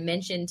I wanted to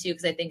mention too,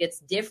 because I think it's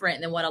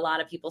different than what a lot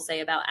of people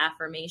say about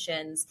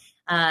affirmations,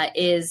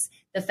 is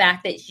the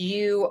fact that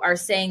you are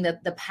saying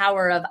that the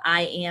power of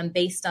I am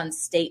based on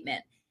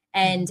statement.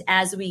 And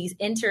as we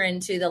enter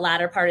into the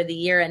latter part of the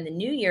year and the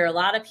new year, a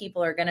lot of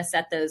people are going to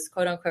set those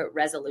quote unquote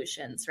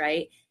resolutions,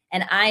 right?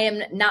 And I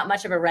am not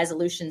much of a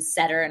resolution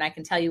setter, and I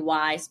can tell you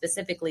why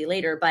specifically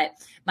later. But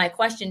my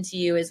question to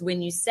you is,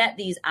 when you set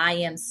these I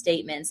am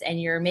statements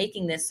and you're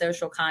making this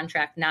social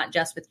contract, not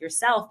just with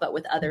yourself, but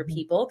with other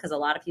people, because a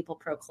lot of people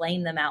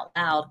proclaim them out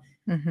loud.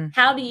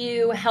 How do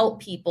you help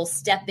people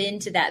step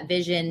into that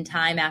vision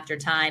time after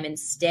time and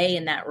stay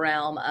in that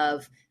realm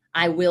of,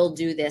 I will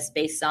do this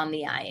based on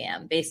the I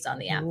am, based on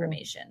the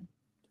affirmation?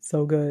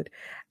 So good.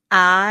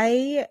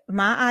 My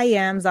I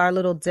ams are a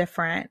little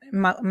different,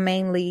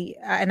 mainly,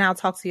 and I'll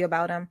talk to you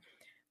about them.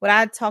 What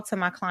I talk to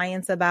my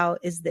clients about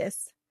is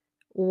this: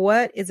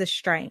 what is a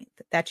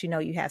strength that you know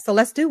you have? So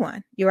let's do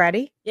one. You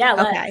ready? Yeah.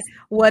 Okay.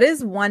 What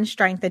is one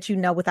strength that you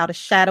know without a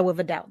shadow of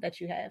a doubt that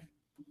you have?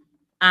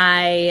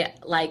 I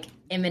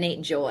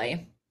emanate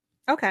joy.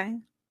 Okay.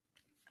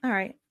 All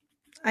right.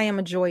 I am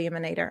a joy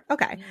emanator.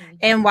 Okay.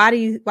 And why do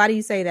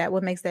you say that?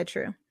 What makes that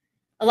true?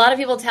 A lot of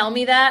people tell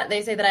me that.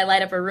 They say that I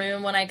light up a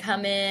room when I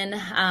come in,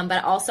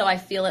 but also I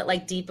feel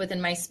it deep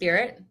within my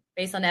spirit.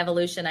 Based on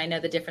evolution, I know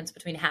the difference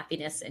between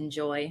happiness and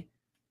joy.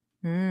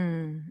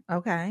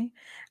 Okay.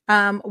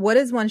 What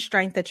is one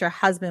strength that your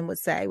husband would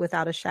say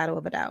without a shadow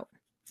of a doubt?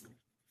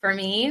 For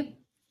me,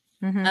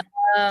 what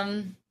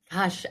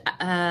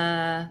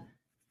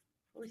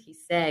would he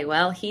say?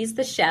 Well, he's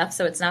the chef,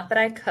 so it's not that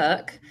I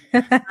cook.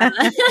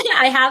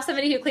 I have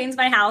somebody who cleans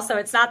my house, so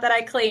it's not that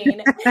I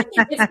clean.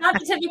 It's not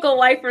the typical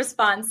wife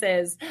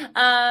responses.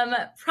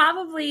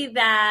 Probably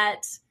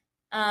that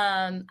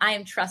I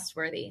am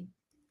trustworthy.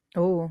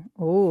 Oh,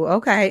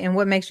 okay. And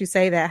what makes you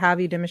say that? How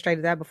have you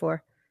demonstrated that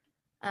before?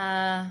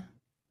 Uh,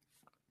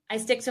 I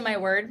stick to my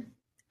word.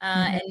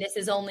 Mm-hmm. And this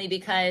is only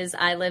because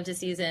I lived a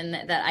season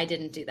that I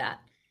didn't do that.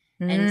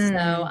 And so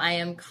Mm. I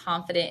am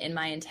confident in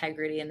my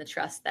integrity and the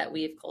trust that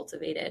we've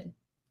cultivated.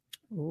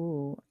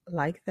 Ooh,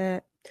 like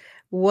that.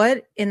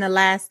 What in the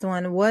last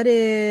one, what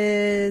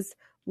is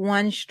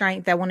one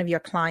strength that one of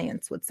your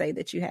clients would say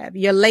that you have?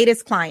 Your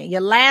latest client,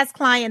 your last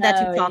client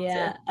that you Oh, talked to.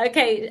 yeah.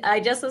 Okay. I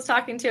just was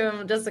talking to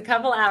him just a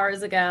couple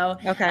hours ago.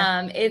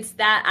 Okay. It's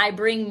that I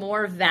bring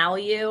more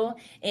value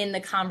in the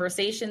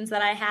conversations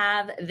that I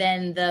have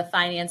than the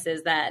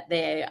finances that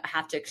they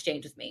have to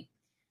exchange with me.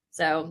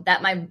 So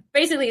that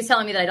basically he's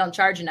telling me that I don't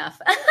charge enough.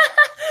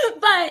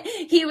 But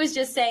he was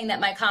just saying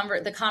that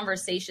the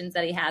conversations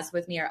that he has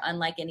with me are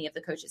unlike any of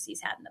the coaches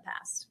he's had in the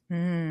past.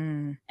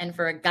 Mm. And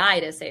for a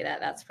guy to say that,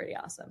 that's pretty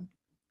awesome.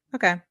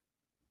 Okay.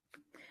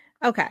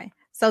 Okay.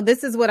 So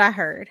this is what I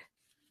heard.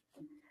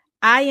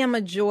 I am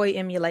a joy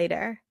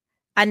emulator.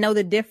 I know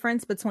the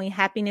difference between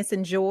happiness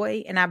and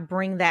joy, and I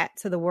bring that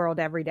to the world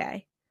every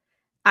day.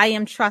 I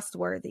am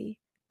trustworthy.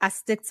 I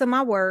stick to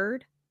my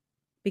word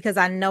because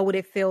I know what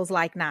it feels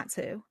like not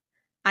to.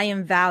 I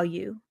am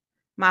value.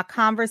 My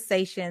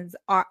conversations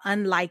are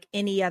unlike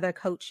any other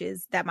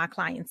coaches that my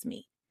clients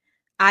meet.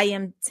 I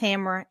am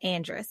Tamara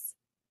Andrus.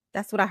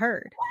 That's what I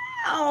heard.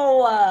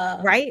 Oh,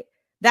 Right?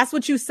 That's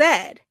what you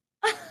said.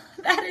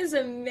 that is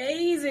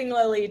amazing,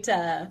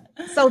 Lolita.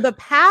 So the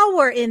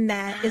power in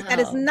that is that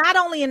it's Wow. not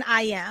only an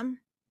I am,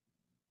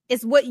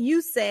 it's what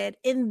you said.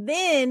 And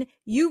then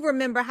you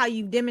remember how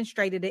you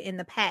demonstrated it in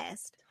the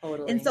past. And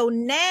Totally. so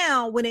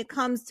now when it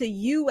comes to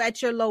you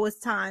at your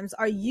lowest times,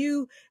 are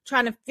you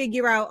trying to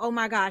figure out, oh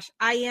my gosh,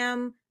 I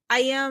am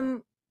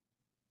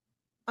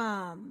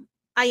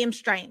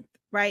strength,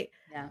 right?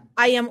 Yeah.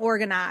 I am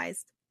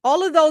organized.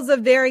 All of those are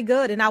very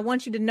good. And I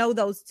want you to know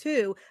those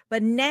too.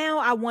 But now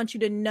I want you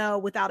to know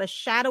without a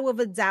shadow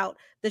of a doubt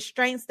the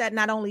strengths that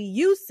not only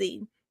you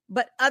see,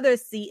 but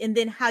others see, and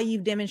then how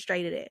you've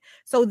demonstrated it.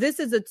 So this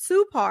is a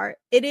two-part.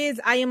 It is,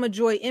 I am a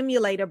joy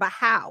emulator, but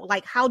how?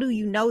 Like, how do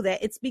you know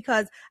that? It's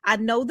because I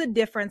know the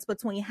difference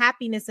between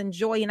happiness and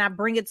joy, and I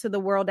bring it to the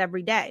world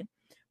every day.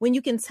 When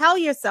you can tell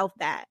yourself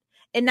that,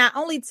 and not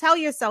only tell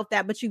yourself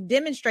that, but you've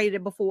demonstrated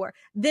it before,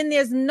 then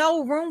there's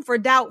no room for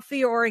doubt,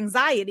 fear, or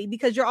anxiety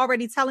because you're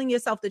already telling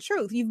yourself the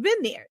truth. You've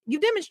been there.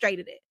 You've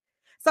demonstrated it.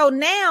 So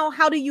now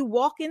how do you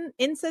walk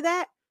into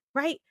that,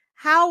 right?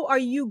 How are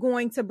you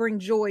going to bring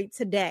joy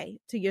today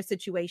to your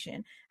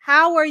situation?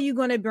 How are you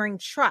going to bring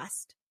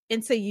trust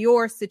into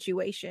your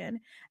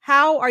situation?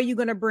 How are you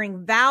going to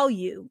bring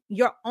value,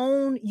 your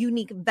own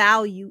unique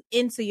value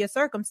into your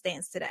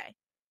circumstance today?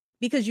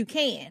 Because you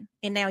can.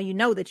 And now you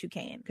know that you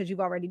can because you've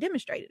already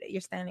demonstrated it.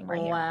 You're standing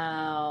right here.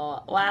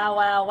 Wow. Wow.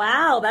 Wow.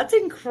 Wow. That's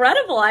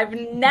incredible. I've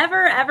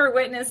never, ever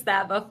witnessed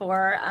that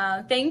before.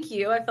 Thank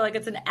you. I feel like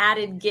it's an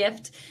added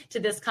gift to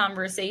this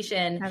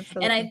conversation.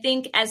 Absolutely. And I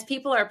think as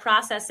people are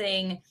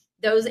processing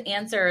those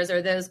answers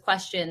or those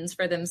questions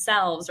for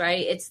themselves,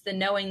 right? It's the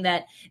knowing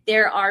that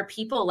there are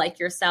people like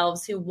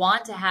yourselves who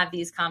want to have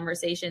these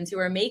conversations, who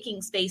are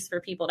making space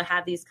for people to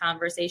have these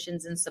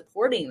conversations and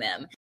supporting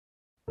them.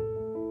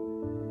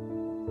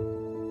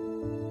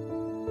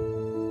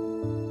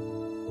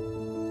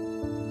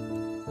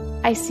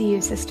 I see you,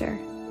 sister.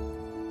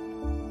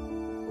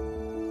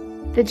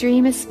 The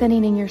dream is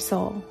spinning in your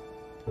soul,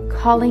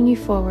 calling you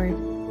forward,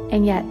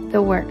 and yet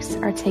the works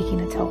are taking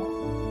a toll.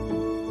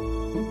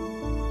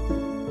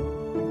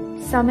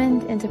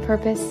 Summoned into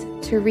purpose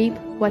to reap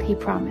what he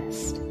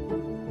promised.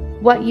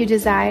 What you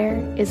desire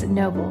is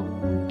noble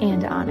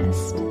and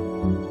honest.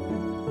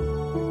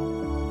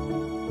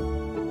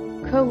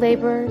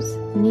 Co-laborers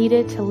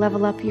needed to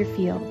level up your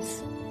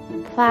fields.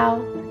 Plow,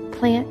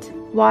 plant,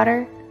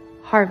 water,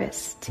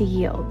 harvest to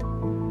yield.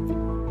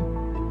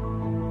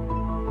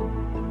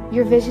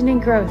 Your vision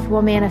and growth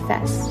will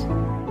manifest.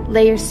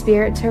 Lay your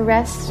spirit to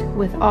rest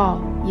with all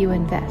you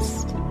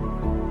invest.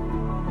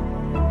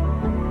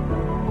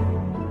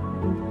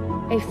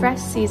 A fresh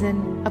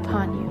season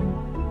upon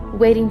you,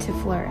 waiting to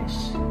flourish,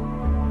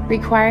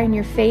 requiring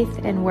your faith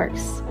and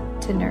works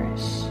to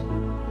nourish.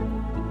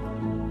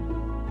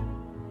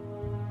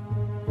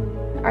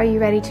 Are you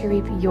ready to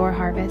reap your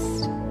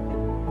harvest?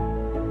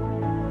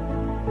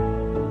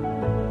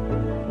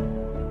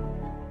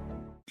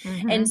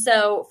 And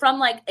so from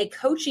like a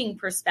coaching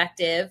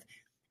perspective,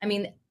 I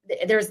mean,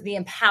 there's the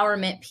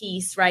empowerment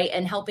piece, right?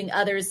 And helping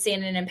others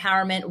stand in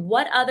empowerment.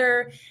 What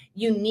other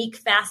unique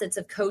facets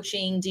of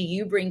coaching do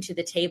you bring to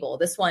the table?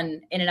 This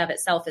one in and of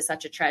itself is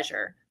such a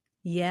treasure.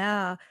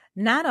 Yeah.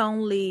 Not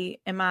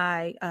only am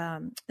I,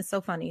 it's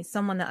so funny.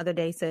 Someone the other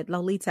day said,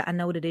 Lolita, I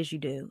know what it is you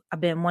do.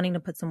 I've been wanting to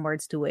put some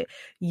words to it.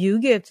 You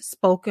give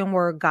spoken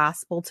word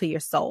gospel to your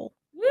soul.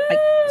 Woo!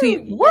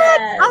 Like,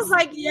 what? I was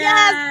like,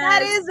 yes,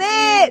 that is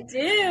it.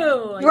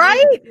 Do.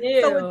 Right?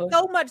 You So do. it's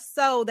so much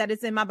so that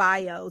it's in my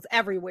bios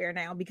everywhere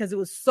now because it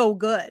was so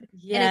good.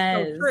 Yes.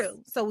 And it's so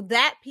true. So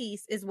that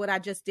piece is what I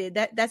just did.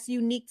 That's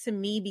unique to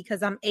me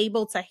because I'm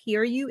able to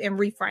hear you and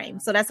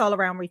reframe. So that's all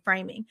around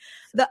reframing.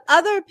 The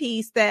other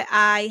piece that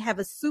I have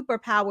a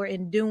superpower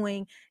in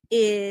doing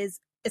is,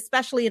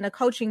 especially in the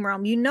coaching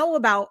realm, you know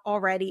about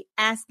already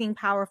asking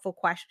powerful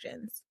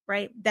questions,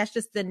 right? That's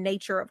just the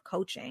nature of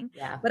coaching.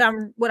 Yeah. But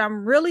what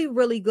I'm really,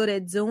 really good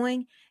at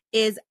doing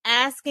is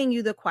asking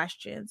you the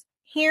questions,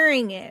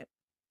 hearing it,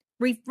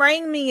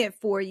 reframing it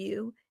for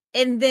you,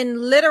 and then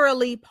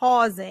literally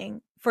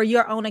pausing for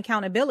your own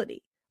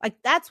accountability. Like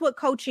that's what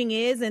coaching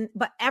is.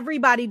 But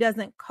everybody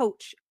doesn't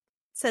coach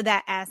to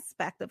that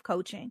aspect of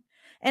coaching.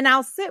 And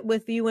I'll sit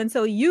with you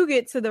until you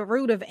get to the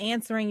root of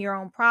answering your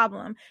own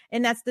problem.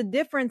 And that's the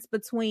difference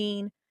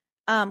between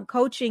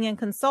coaching and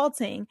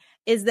consulting,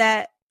 is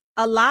that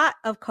a lot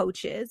of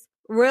coaches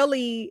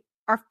really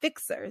are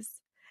fixers,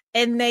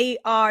 and they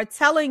are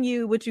telling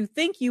you what you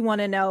think you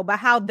want to know, but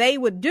how they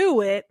would do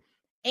it.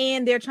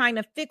 And they're trying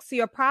to fix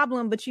your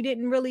problem, but you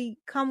didn't really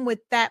come with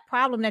that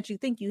problem that you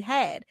think you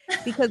had.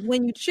 Because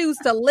when you choose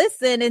to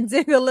listen and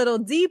dig a little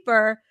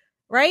deeper,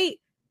 right?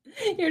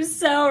 You're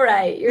so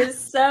right. You're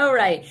so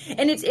right.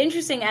 And it's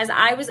interesting, as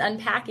I was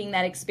unpacking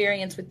that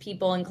experience with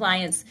people and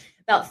clients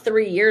about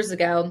 3 years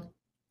ago,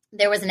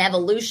 there was an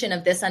evolution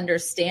of this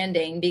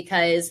understanding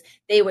because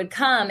they would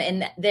come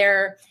and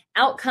their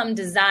outcome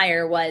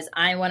desire was,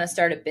 I want to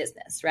start a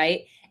business,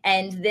 right?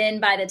 And then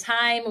by the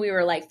time we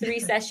were like 3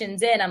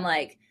 sessions in, I'm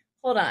like,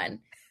 hold on.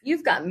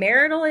 You've got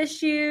marital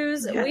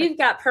issues. Yes. We've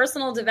got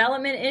personal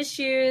development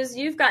issues.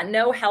 You've got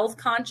no health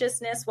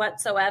consciousness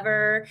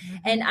whatsoever. Mm-hmm.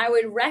 And I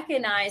would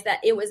recognize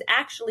that it was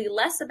actually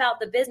less about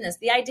the business.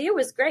 The idea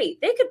was great.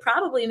 They could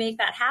probably make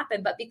that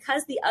happen. But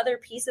because the other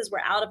pieces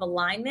were out of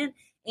alignment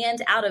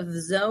and out of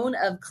zone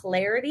of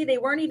clarity, they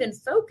weren't even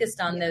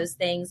focused on those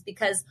things,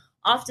 because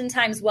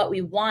oftentimes what we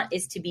want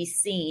is to be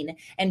seen,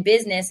 and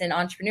business and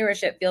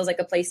entrepreneurship feels like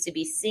a place to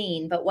be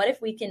seen. But what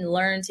if we can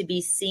learn to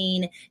be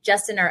seen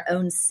just in our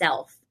own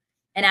self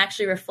and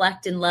actually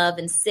reflect and love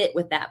and sit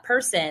with that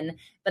person?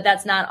 But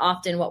that's not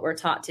often what we're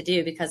taught to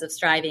do because of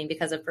striving,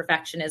 because of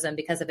perfectionism,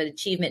 because of an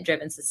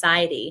achievement-driven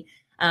society.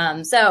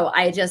 So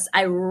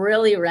I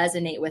really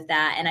resonate with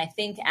that. And I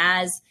think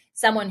as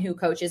someone who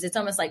coaches, it's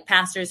almost like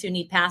pastors who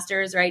need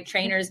pastors, right?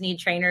 Trainers need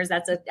trainers.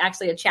 That's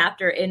actually a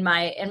chapter in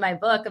my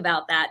book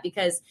about that,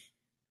 because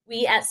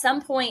we at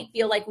some point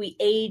feel like we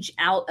age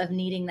out of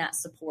needing that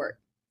support.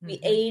 We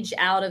age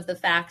out of the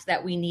fact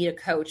that we need a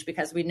coach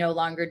because we no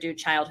longer do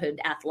childhood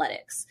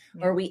athletics,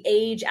 or we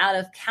age out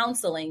of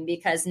counseling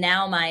because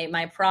now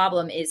my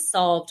problem is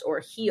solved or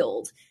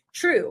healed.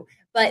 True.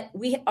 But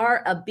we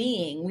are a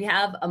being, we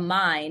have a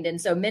mind. And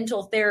so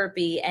mental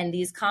therapy and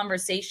these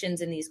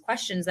conversations and these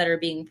questions that are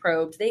being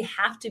probed, they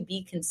have to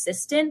be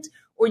consistent,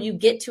 or you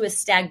get to a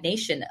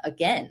stagnation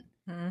again.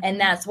 Mm-hmm.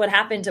 And that's what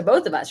happened to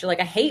both of us. You're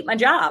like, I hate my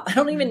job. I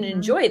don't even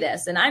enjoy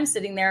this. And I'm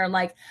sitting there and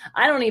like,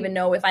 I don't even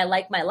know if I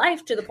like my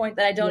life, to the point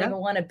that I don't even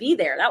want to be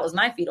there. That was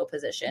my fetal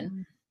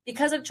position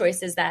because of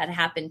choices that had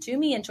happened to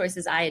me and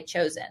choices I had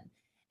chosen.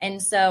 And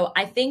so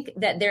I think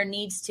that there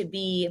needs to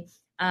be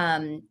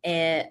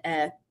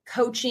a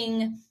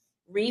coaching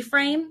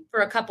reframe for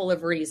a couple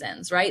of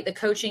reasons, right? The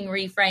coaching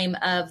reframe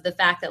of the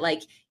fact that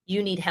like,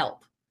 you need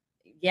help.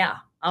 Yeah,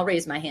 I'll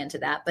raise my hand to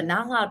that, but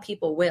not a lot of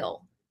people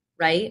will,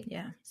 right?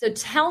 Yeah. So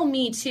tell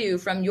me too,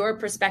 from your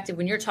perspective,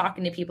 when you're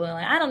talking to people and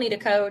like, I don't need a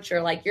coach,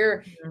 or like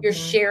you're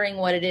sharing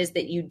what it is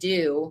that you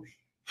do,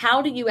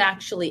 how do you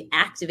actually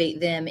activate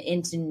them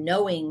into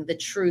knowing the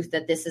truth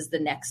that this is the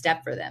next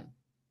step for them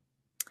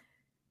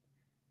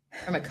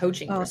from a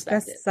coaching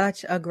perspective? That's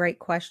such a great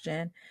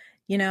question.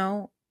 You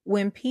know,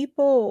 when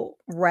people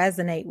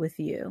resonate with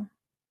you,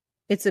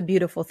 it's a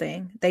beautiful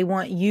thing. They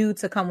want you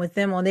to come with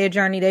them on their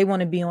journey. They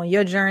want to be on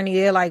your journey.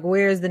 They're like,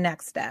 where's the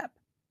next step?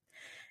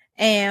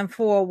 And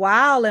for a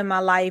while in my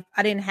life,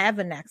 I didn't have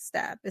a next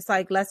step. It's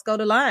like, let's go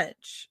to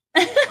lunch.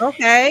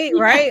 Okay,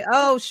 right?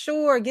 Oh,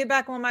 sure. Get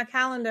back on my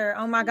calendar.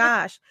 Oh my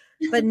gosh.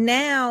 But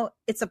now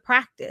it's a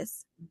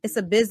practice. It's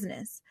a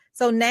business.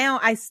 So now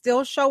I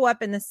still show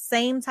up in the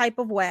same type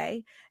of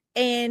way,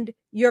 and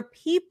your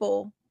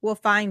people will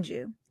find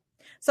you.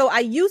 So I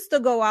used to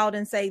go out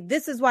and say,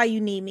 this is why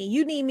you need me.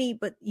 You need me.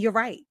 But you're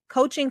right.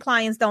 Coaching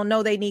clients don't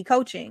know they need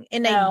coaching.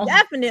 And they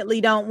definitely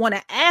don't want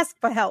to ask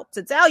for help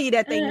to tell you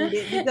that they need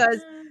it,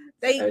 because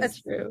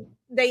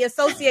they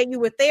associate you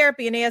with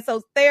therapy, and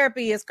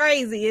therapy is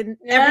crazy, and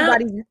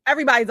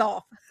everybody's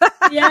off.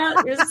 Yeah,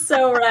 you're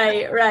so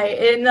right. Right.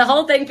 And the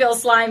whole thing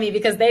feels slimy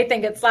because they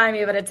think it's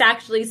slimy, but it's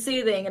actually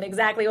soothing and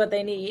exactly what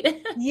they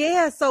need.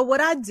 Yeah. So what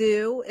I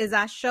do is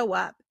I show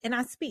up and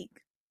I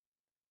speak.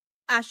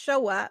 I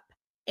show up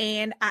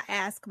and I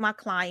ask my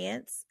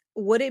clients,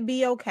 would it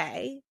be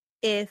okay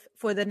if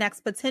for the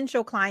next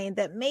potential client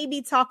that may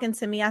be talking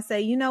to me, I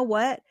say, you know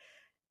what?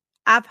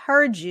 I've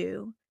heard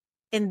you,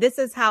 and this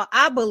is how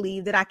I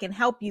believe that I can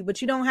help you,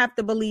 but you don't have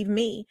to believe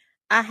me.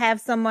 I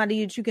have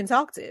somebody that you can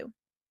talk to.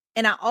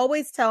 And I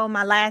always tell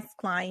my last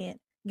client,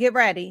 get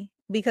ready,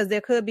 because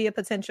there could be a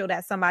potential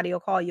that somebody will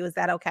call you. Is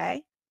that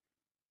okay?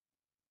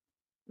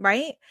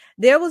 Right?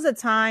 There was a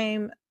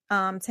time,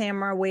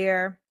 Tamara,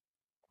 where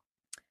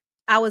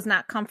I was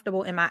not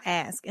comfortable in my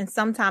ask. And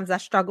sometimes I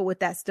struggle with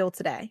that still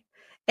today.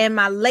 And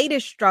my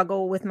latest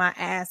struggle with my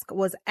ask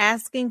was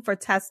asking for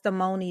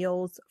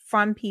testimonials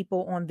from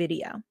people on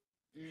video.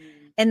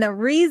 And the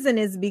reason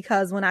is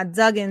because when I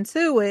dug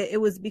into it, it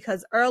was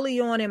because early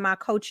on in my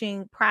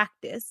coaching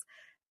practice,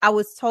 I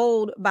was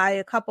told by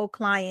a couple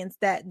clients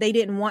that they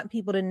didn't want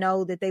people to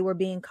know that they were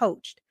being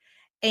coached.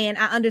 And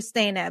I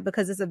understand that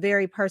because it's a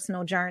very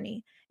personal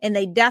journey. And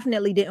they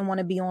definitely didn't want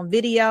to be on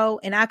video.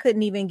 And I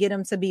couldn't even get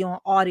them to be on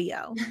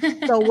audio.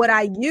 So what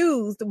I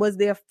used was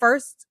their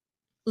first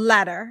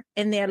letter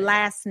and their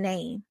last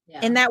name. Yeah.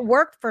 And that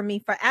worked for me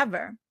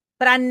forever.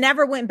 But I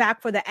never went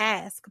back for the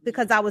ask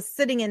because I was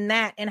sitting in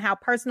that and how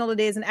personal it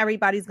is and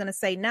everybody's going to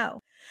say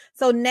no.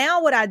 So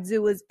now what I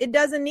do is it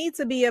doesn't need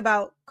to be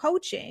about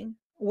coaching.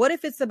 What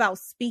if it's about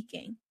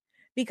speaking?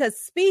 Because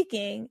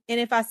speaking, and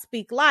if I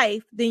speak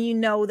life, then you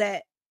know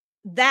that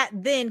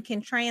then can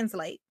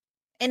translate.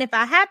 And if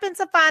I happen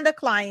to find a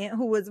client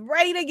who is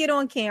ready to get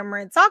on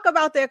camera and talk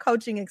about their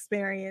coaching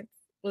experience,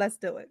 let's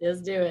do it.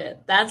 Just do it.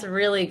 That's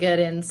really good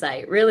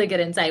insight. Really good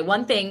insight.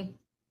 One thing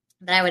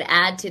that I would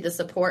add to the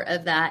support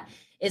of that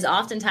is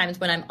oftentimes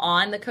when I'm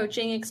on the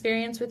coaching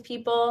experience with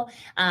people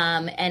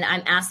and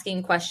I'm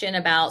asking question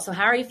about, so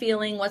how are you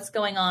feeling? What's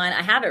going on?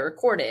 I have it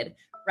recorded,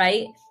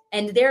 right?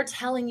 And they're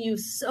telling you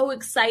so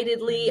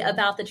excitedly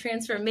about the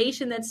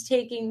transformation that's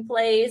taking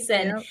place.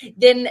 And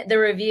then the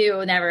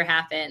review never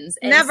happens.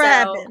 And never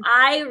happens.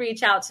 I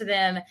reach out to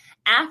them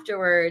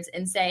afterwards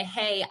and say,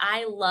 hey,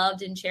 I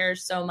loved and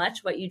cherished so much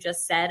what you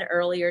just said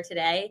earlier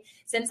today.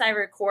 Since I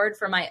record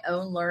for my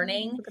own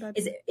learning,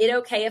 is it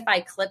okay if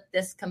I clip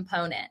this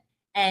component?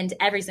 And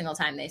every single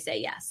time they say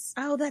yes.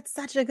 Oh, that's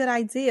such a good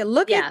idea.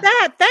 Look at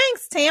that.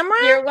 Thanks,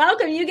 Tamara. You're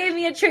welcome. You gave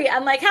me a treat.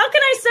 I'm like, how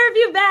can I serve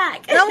you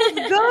back? That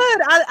was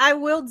good. I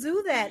will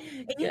do that.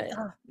 Good.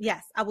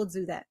 Yes, I will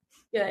do that.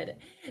 Good.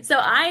 So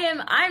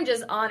I'm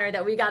just honored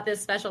that we got this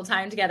special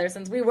time together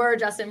since we were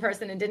just in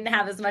person and didn't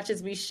have as much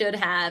as we should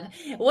have.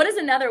 What is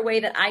another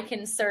way that I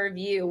can serve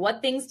you?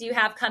 What things do you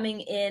have coming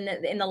in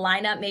the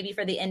lineup, maybe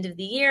for the end of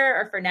the year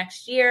or for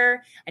next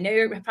year? I know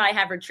you probably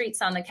have retreats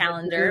on the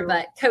calendar,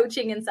 but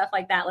coaching and stuff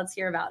like that, let's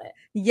hear about it.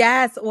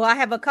 Yes. Well, I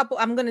have a couple.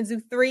 I'm going to do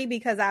 3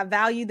 because I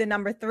value the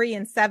number 3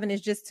 and 7 is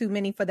just too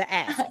many for the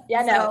ask.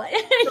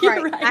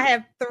 You're right. I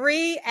have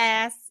 3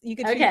 asks. You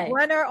can choose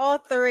 1 or all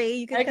 3.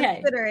 You can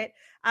consider it.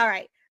 All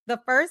right.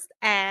 The first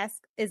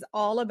ask is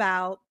all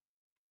about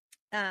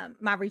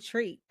my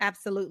retreat.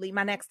 Absolutely.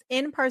 My next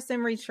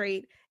in-person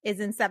retreat is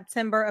in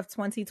September of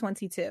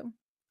 2022.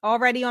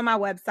 Already on my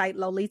website,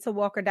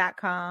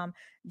 lolitawalker.com,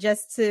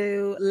 just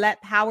to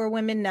let power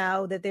women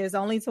know that there's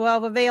only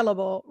 12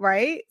 available,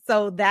 right?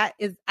 So that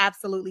is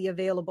absolutely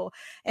available.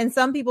 And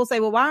some people say,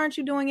 well, why aren't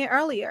you doing it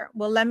earlier?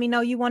 Well, let me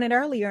know you want it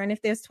earlier. And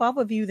if there's 12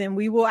 of you, then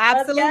we will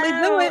absolutely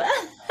do it.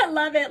 I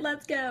love it.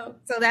 Let's go.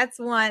 So that's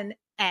one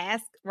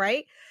ask,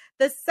 right?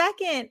 The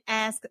second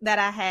ask that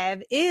I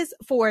have is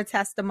for a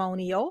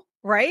testimonial,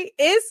 right?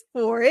 Is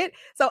for it.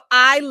 So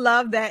I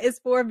love that. It's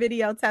for a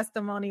video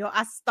testimonial.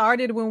 I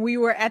started when we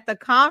were at the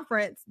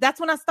conference. That's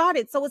when I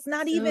started. So it's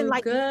not even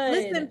like,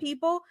 listen,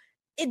 people,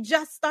 it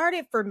just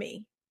started for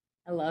me.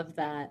 I love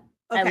that.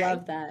 Okay. I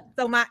love that.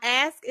 So my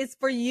ask is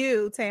for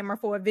you, Tamara,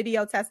 for a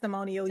video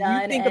testimonial.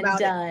 Done you think and about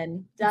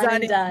done.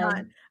 it.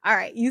 Done. All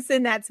right. You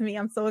send that to me.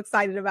 I'm so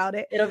excited about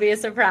it. It'll be a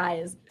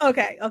surprise.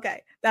 Okay.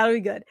 That'll be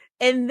good.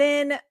 And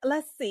then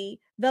let's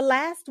see. The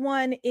last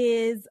one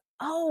is,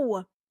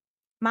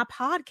 my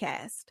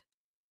podcast.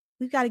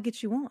 We've got to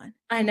get you on.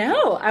 I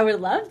know. I would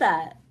love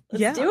that.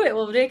 Let's do it.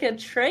 We'll make a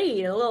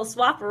trade, a little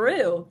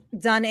swapperoo.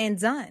 Done and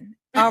done.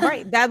 All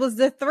right. That was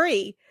the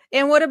 3.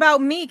 And what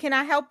about me? Can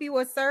I help you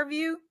or serve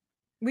you?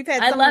 We've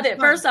had. I love it.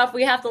 First off,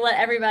 we have to let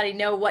everybody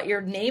know what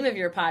your name of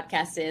your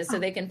podcast is so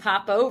they can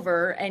pop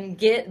over and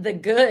get the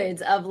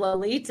goods of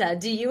Lolita.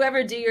 Do you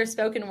ever do your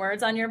spoken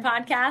words on your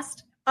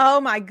podcast?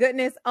 Oh my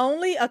goodness.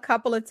 Only a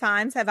couple of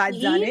times have I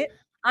done it.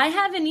 I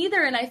haven't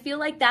either. And I feel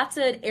like that's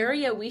an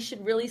area we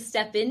should really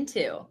step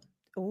into.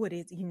 Oh, it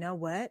is. You know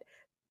what?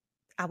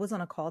 I was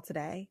on a call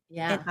today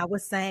and I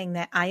was saying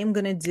that I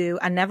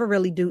never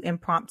really do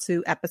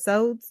impromptu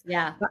episodes.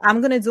 Yeah. But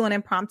I'm going to do an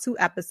impromptu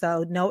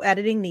episode. No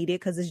editing needed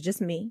because it's just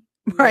me.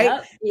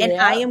 Right.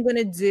 And I am going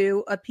to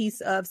do a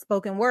piece of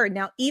spoken word.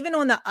 Now, even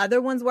on the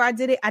other ones where I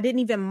did it, I didn't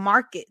even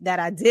mark it that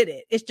I did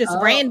it. It's just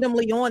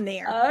randomly on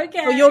there.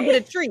 Okay. So you'll get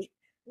a treat.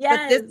 Yes.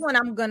 But this one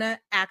I'm going to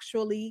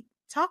actually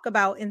talk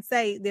about and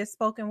say there's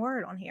spoken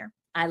word on here.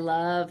 I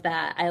love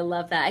that.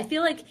 I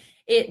feel like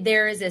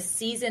there is a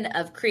season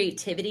of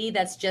creativity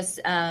that's just,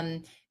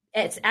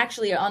 it's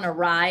actually on a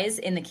rise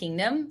in the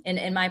kingdom,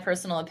 in my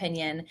personal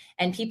opinion.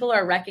 And people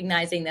are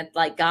recognizing that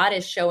like God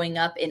is showing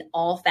up in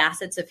all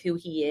facets of who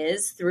he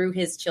is through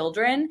his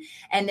children.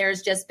 And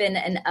there's just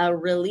been a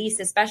release,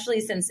 especially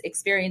since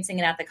experiencing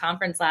it at the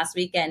conference last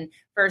weekend,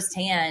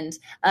 firsthand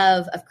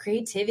of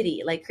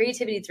creativity, like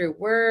creativity through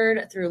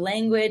word, through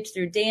language,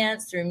 through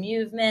dance, through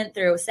movement,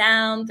 through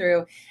sound,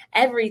 through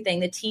everything,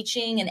 the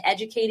teaching and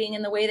educating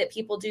in the way that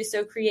people do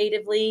so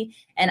creatively.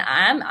 And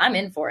I'm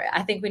in for it.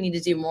 I think we need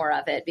to do more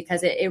of it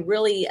because it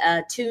really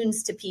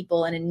tunes to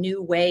people in a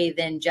new way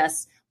than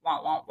just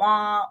wah, wah,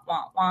 wah,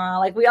 wah, wah.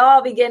 Like we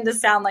all begin to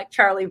sound like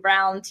Charlie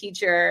Brown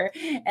teacher.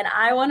 And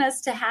I want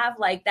us to have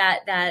like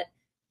that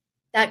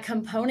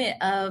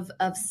component of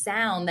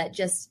sound that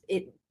just,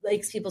 it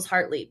makes people's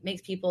heart leap,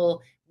 makes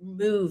people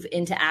move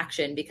into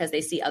action because they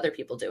see other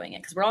people doing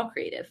it because we're all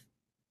creative.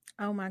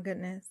 Oh my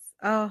goodness.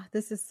 Oh,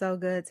 this is so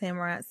good,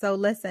 Tamara. So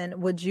listen,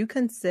 would you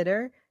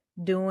consider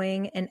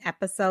doing an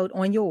episode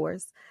on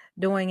yours,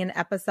 doing an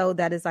episode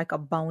that is like a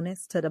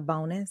bonus to the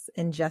bonus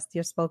and just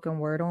your spoken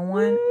word on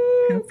one?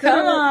 Ooh,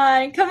 come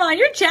on.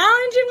 You're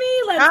challenging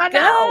me. Let's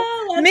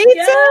go. Me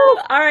too.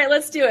 All right,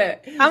 let's do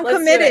it. I'm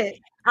committed.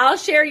 I'll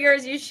share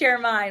yours. You share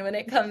mine when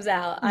it comes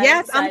out.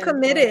 Yes, I'm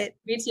committed.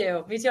 Me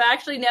too. I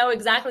actually know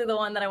exactly the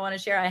one that I want to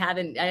share. I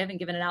haven't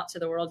given it out to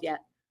the world yet.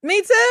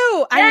 Me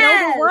too. I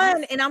know the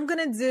one, and I'm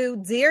going to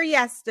do Dear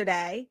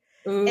Yesterday.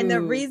 Ooh. And the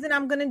reason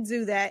I'm going to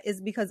do that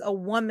is because a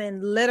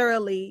woman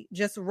literally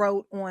just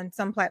wrote on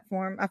some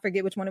platform. I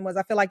forget which one it was.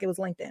 I feel like it was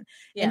LinkedIn.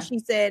 Yeah. And she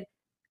said,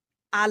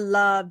 I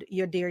loved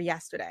your Dear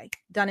Yesterday.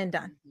 Done and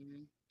done.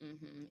 Mm-hmm.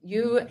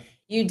 Mm-hmm.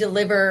 You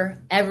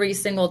deliver every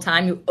single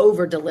time. You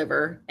over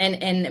deliver,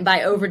 and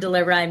by over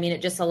deliver I mean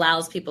it just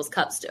allows people's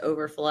cups to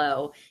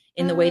overflow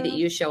in the way that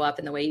you show up,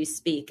 in the way you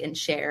speak and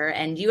share,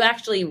 and you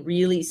actually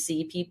really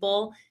see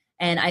people.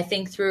 And I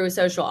think through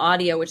social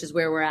audio, which is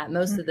where we're at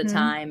most of the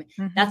time,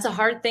 that's a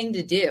hard thing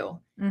to do.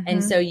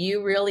 And so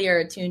you really are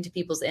attuned to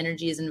people's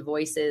energies and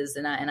voices,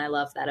 and I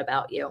love that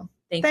about you.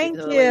 Thank you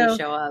for the way you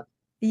show up.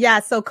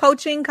 Yeah. So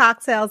coaching,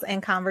 cocktails,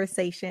 and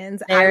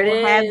conversations. There I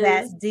will have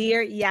that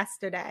Dear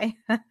Yesterday.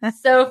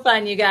 So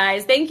fun, you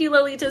guys. Thank you,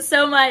 Lolita,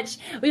 so much.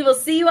 We will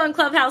see you on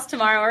Clubhouse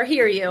tomorrow or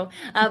hear you.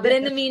 But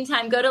in the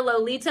meantime, go to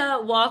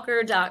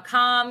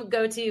lolitawalker.com,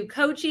 go to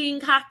Coaching,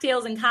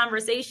 Cocktails, and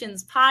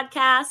Conversations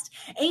podcast,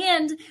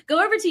 and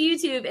go over to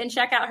YouTube and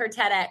check out her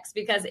TEDx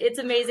because it's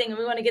amazing. And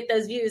we want to get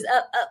those views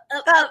up.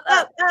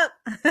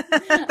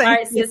 All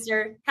right,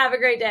 sister. Have a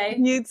great day.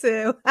 You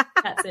too.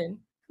 Chat soon.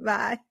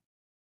 Bye.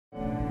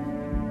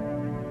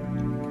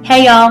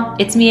 Hey y'all,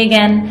 it's me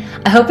again.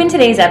 I hope in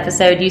today's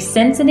episode you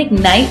sense an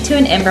ignite to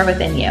an ember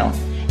within you.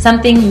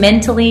 Something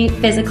mentally,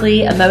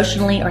 physically,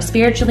 emotionally, or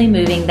spiritually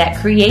moving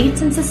that creates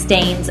and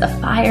sustains a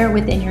fire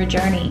within your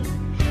journey.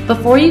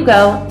 Before you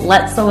go,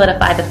 let's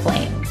solidify the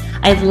flame.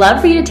 I'd love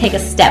for you to take a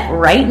step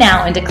right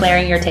now in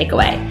declaring your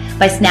takeaway.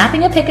 By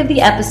snapping a pic of the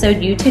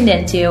episode you tuned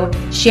into,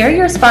 share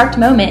your sparked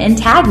moment and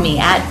tag me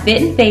at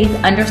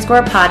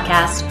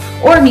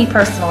fitandfaith_podcast or me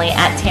personally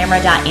at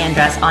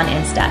tamara.andress on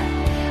Insta.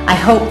 I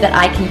hope that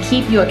I can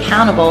keep you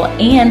accountable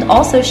and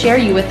also share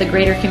you with the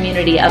greater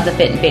community of the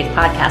Fit and Faith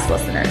podcast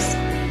listeners.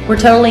 We're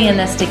totally in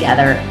this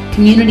together.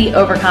 Community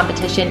over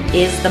competition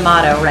is the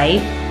motto,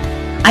 right?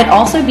 I'd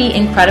also be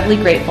incredibly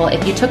grateful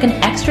if you took an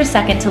extra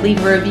second to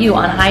leave a review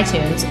on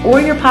iTunes or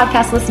your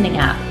podcast listening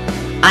app.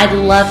 I'd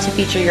love to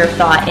feature your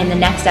thought in the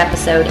next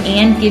episode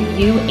and give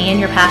you and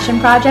your passion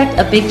project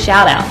a big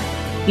shout out.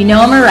 You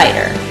know I'm a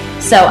writer,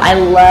 so I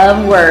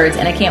love words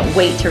and I can't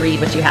wait to read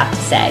what you have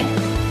to say.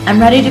 I'm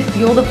ready to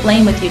fuel the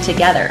flame with you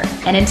together.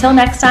 And until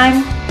next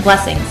time,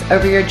 blessings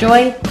over your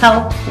joy,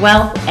 health,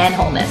 wealth, and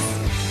wholeness.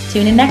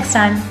 Tune in next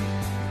time.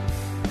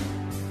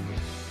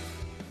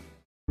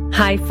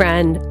 Hi,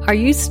 friend. Are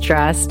you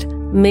stressed?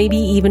 Maybe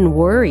even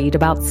worried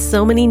about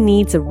so many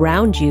needs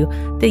around you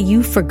that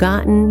you've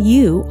forgotten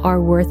you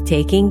are worth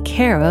taking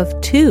care of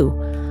too?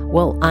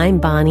 Well, I'm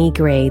Bonnie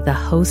Gray, the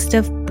host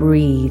of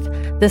Breathe,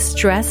 the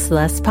Stress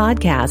Less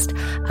podcast.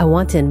 I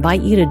want to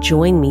invite you to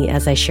join me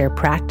as I share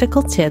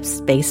practical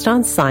tips based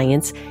on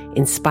science,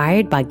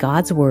 inspired by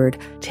God's Word,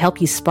 to help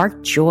you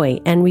spark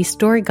joy and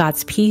restore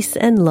God's peace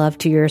and love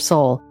to your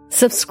soul.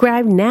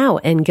 Subscribe now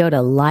and go to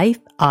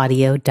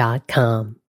lifeaudio.com.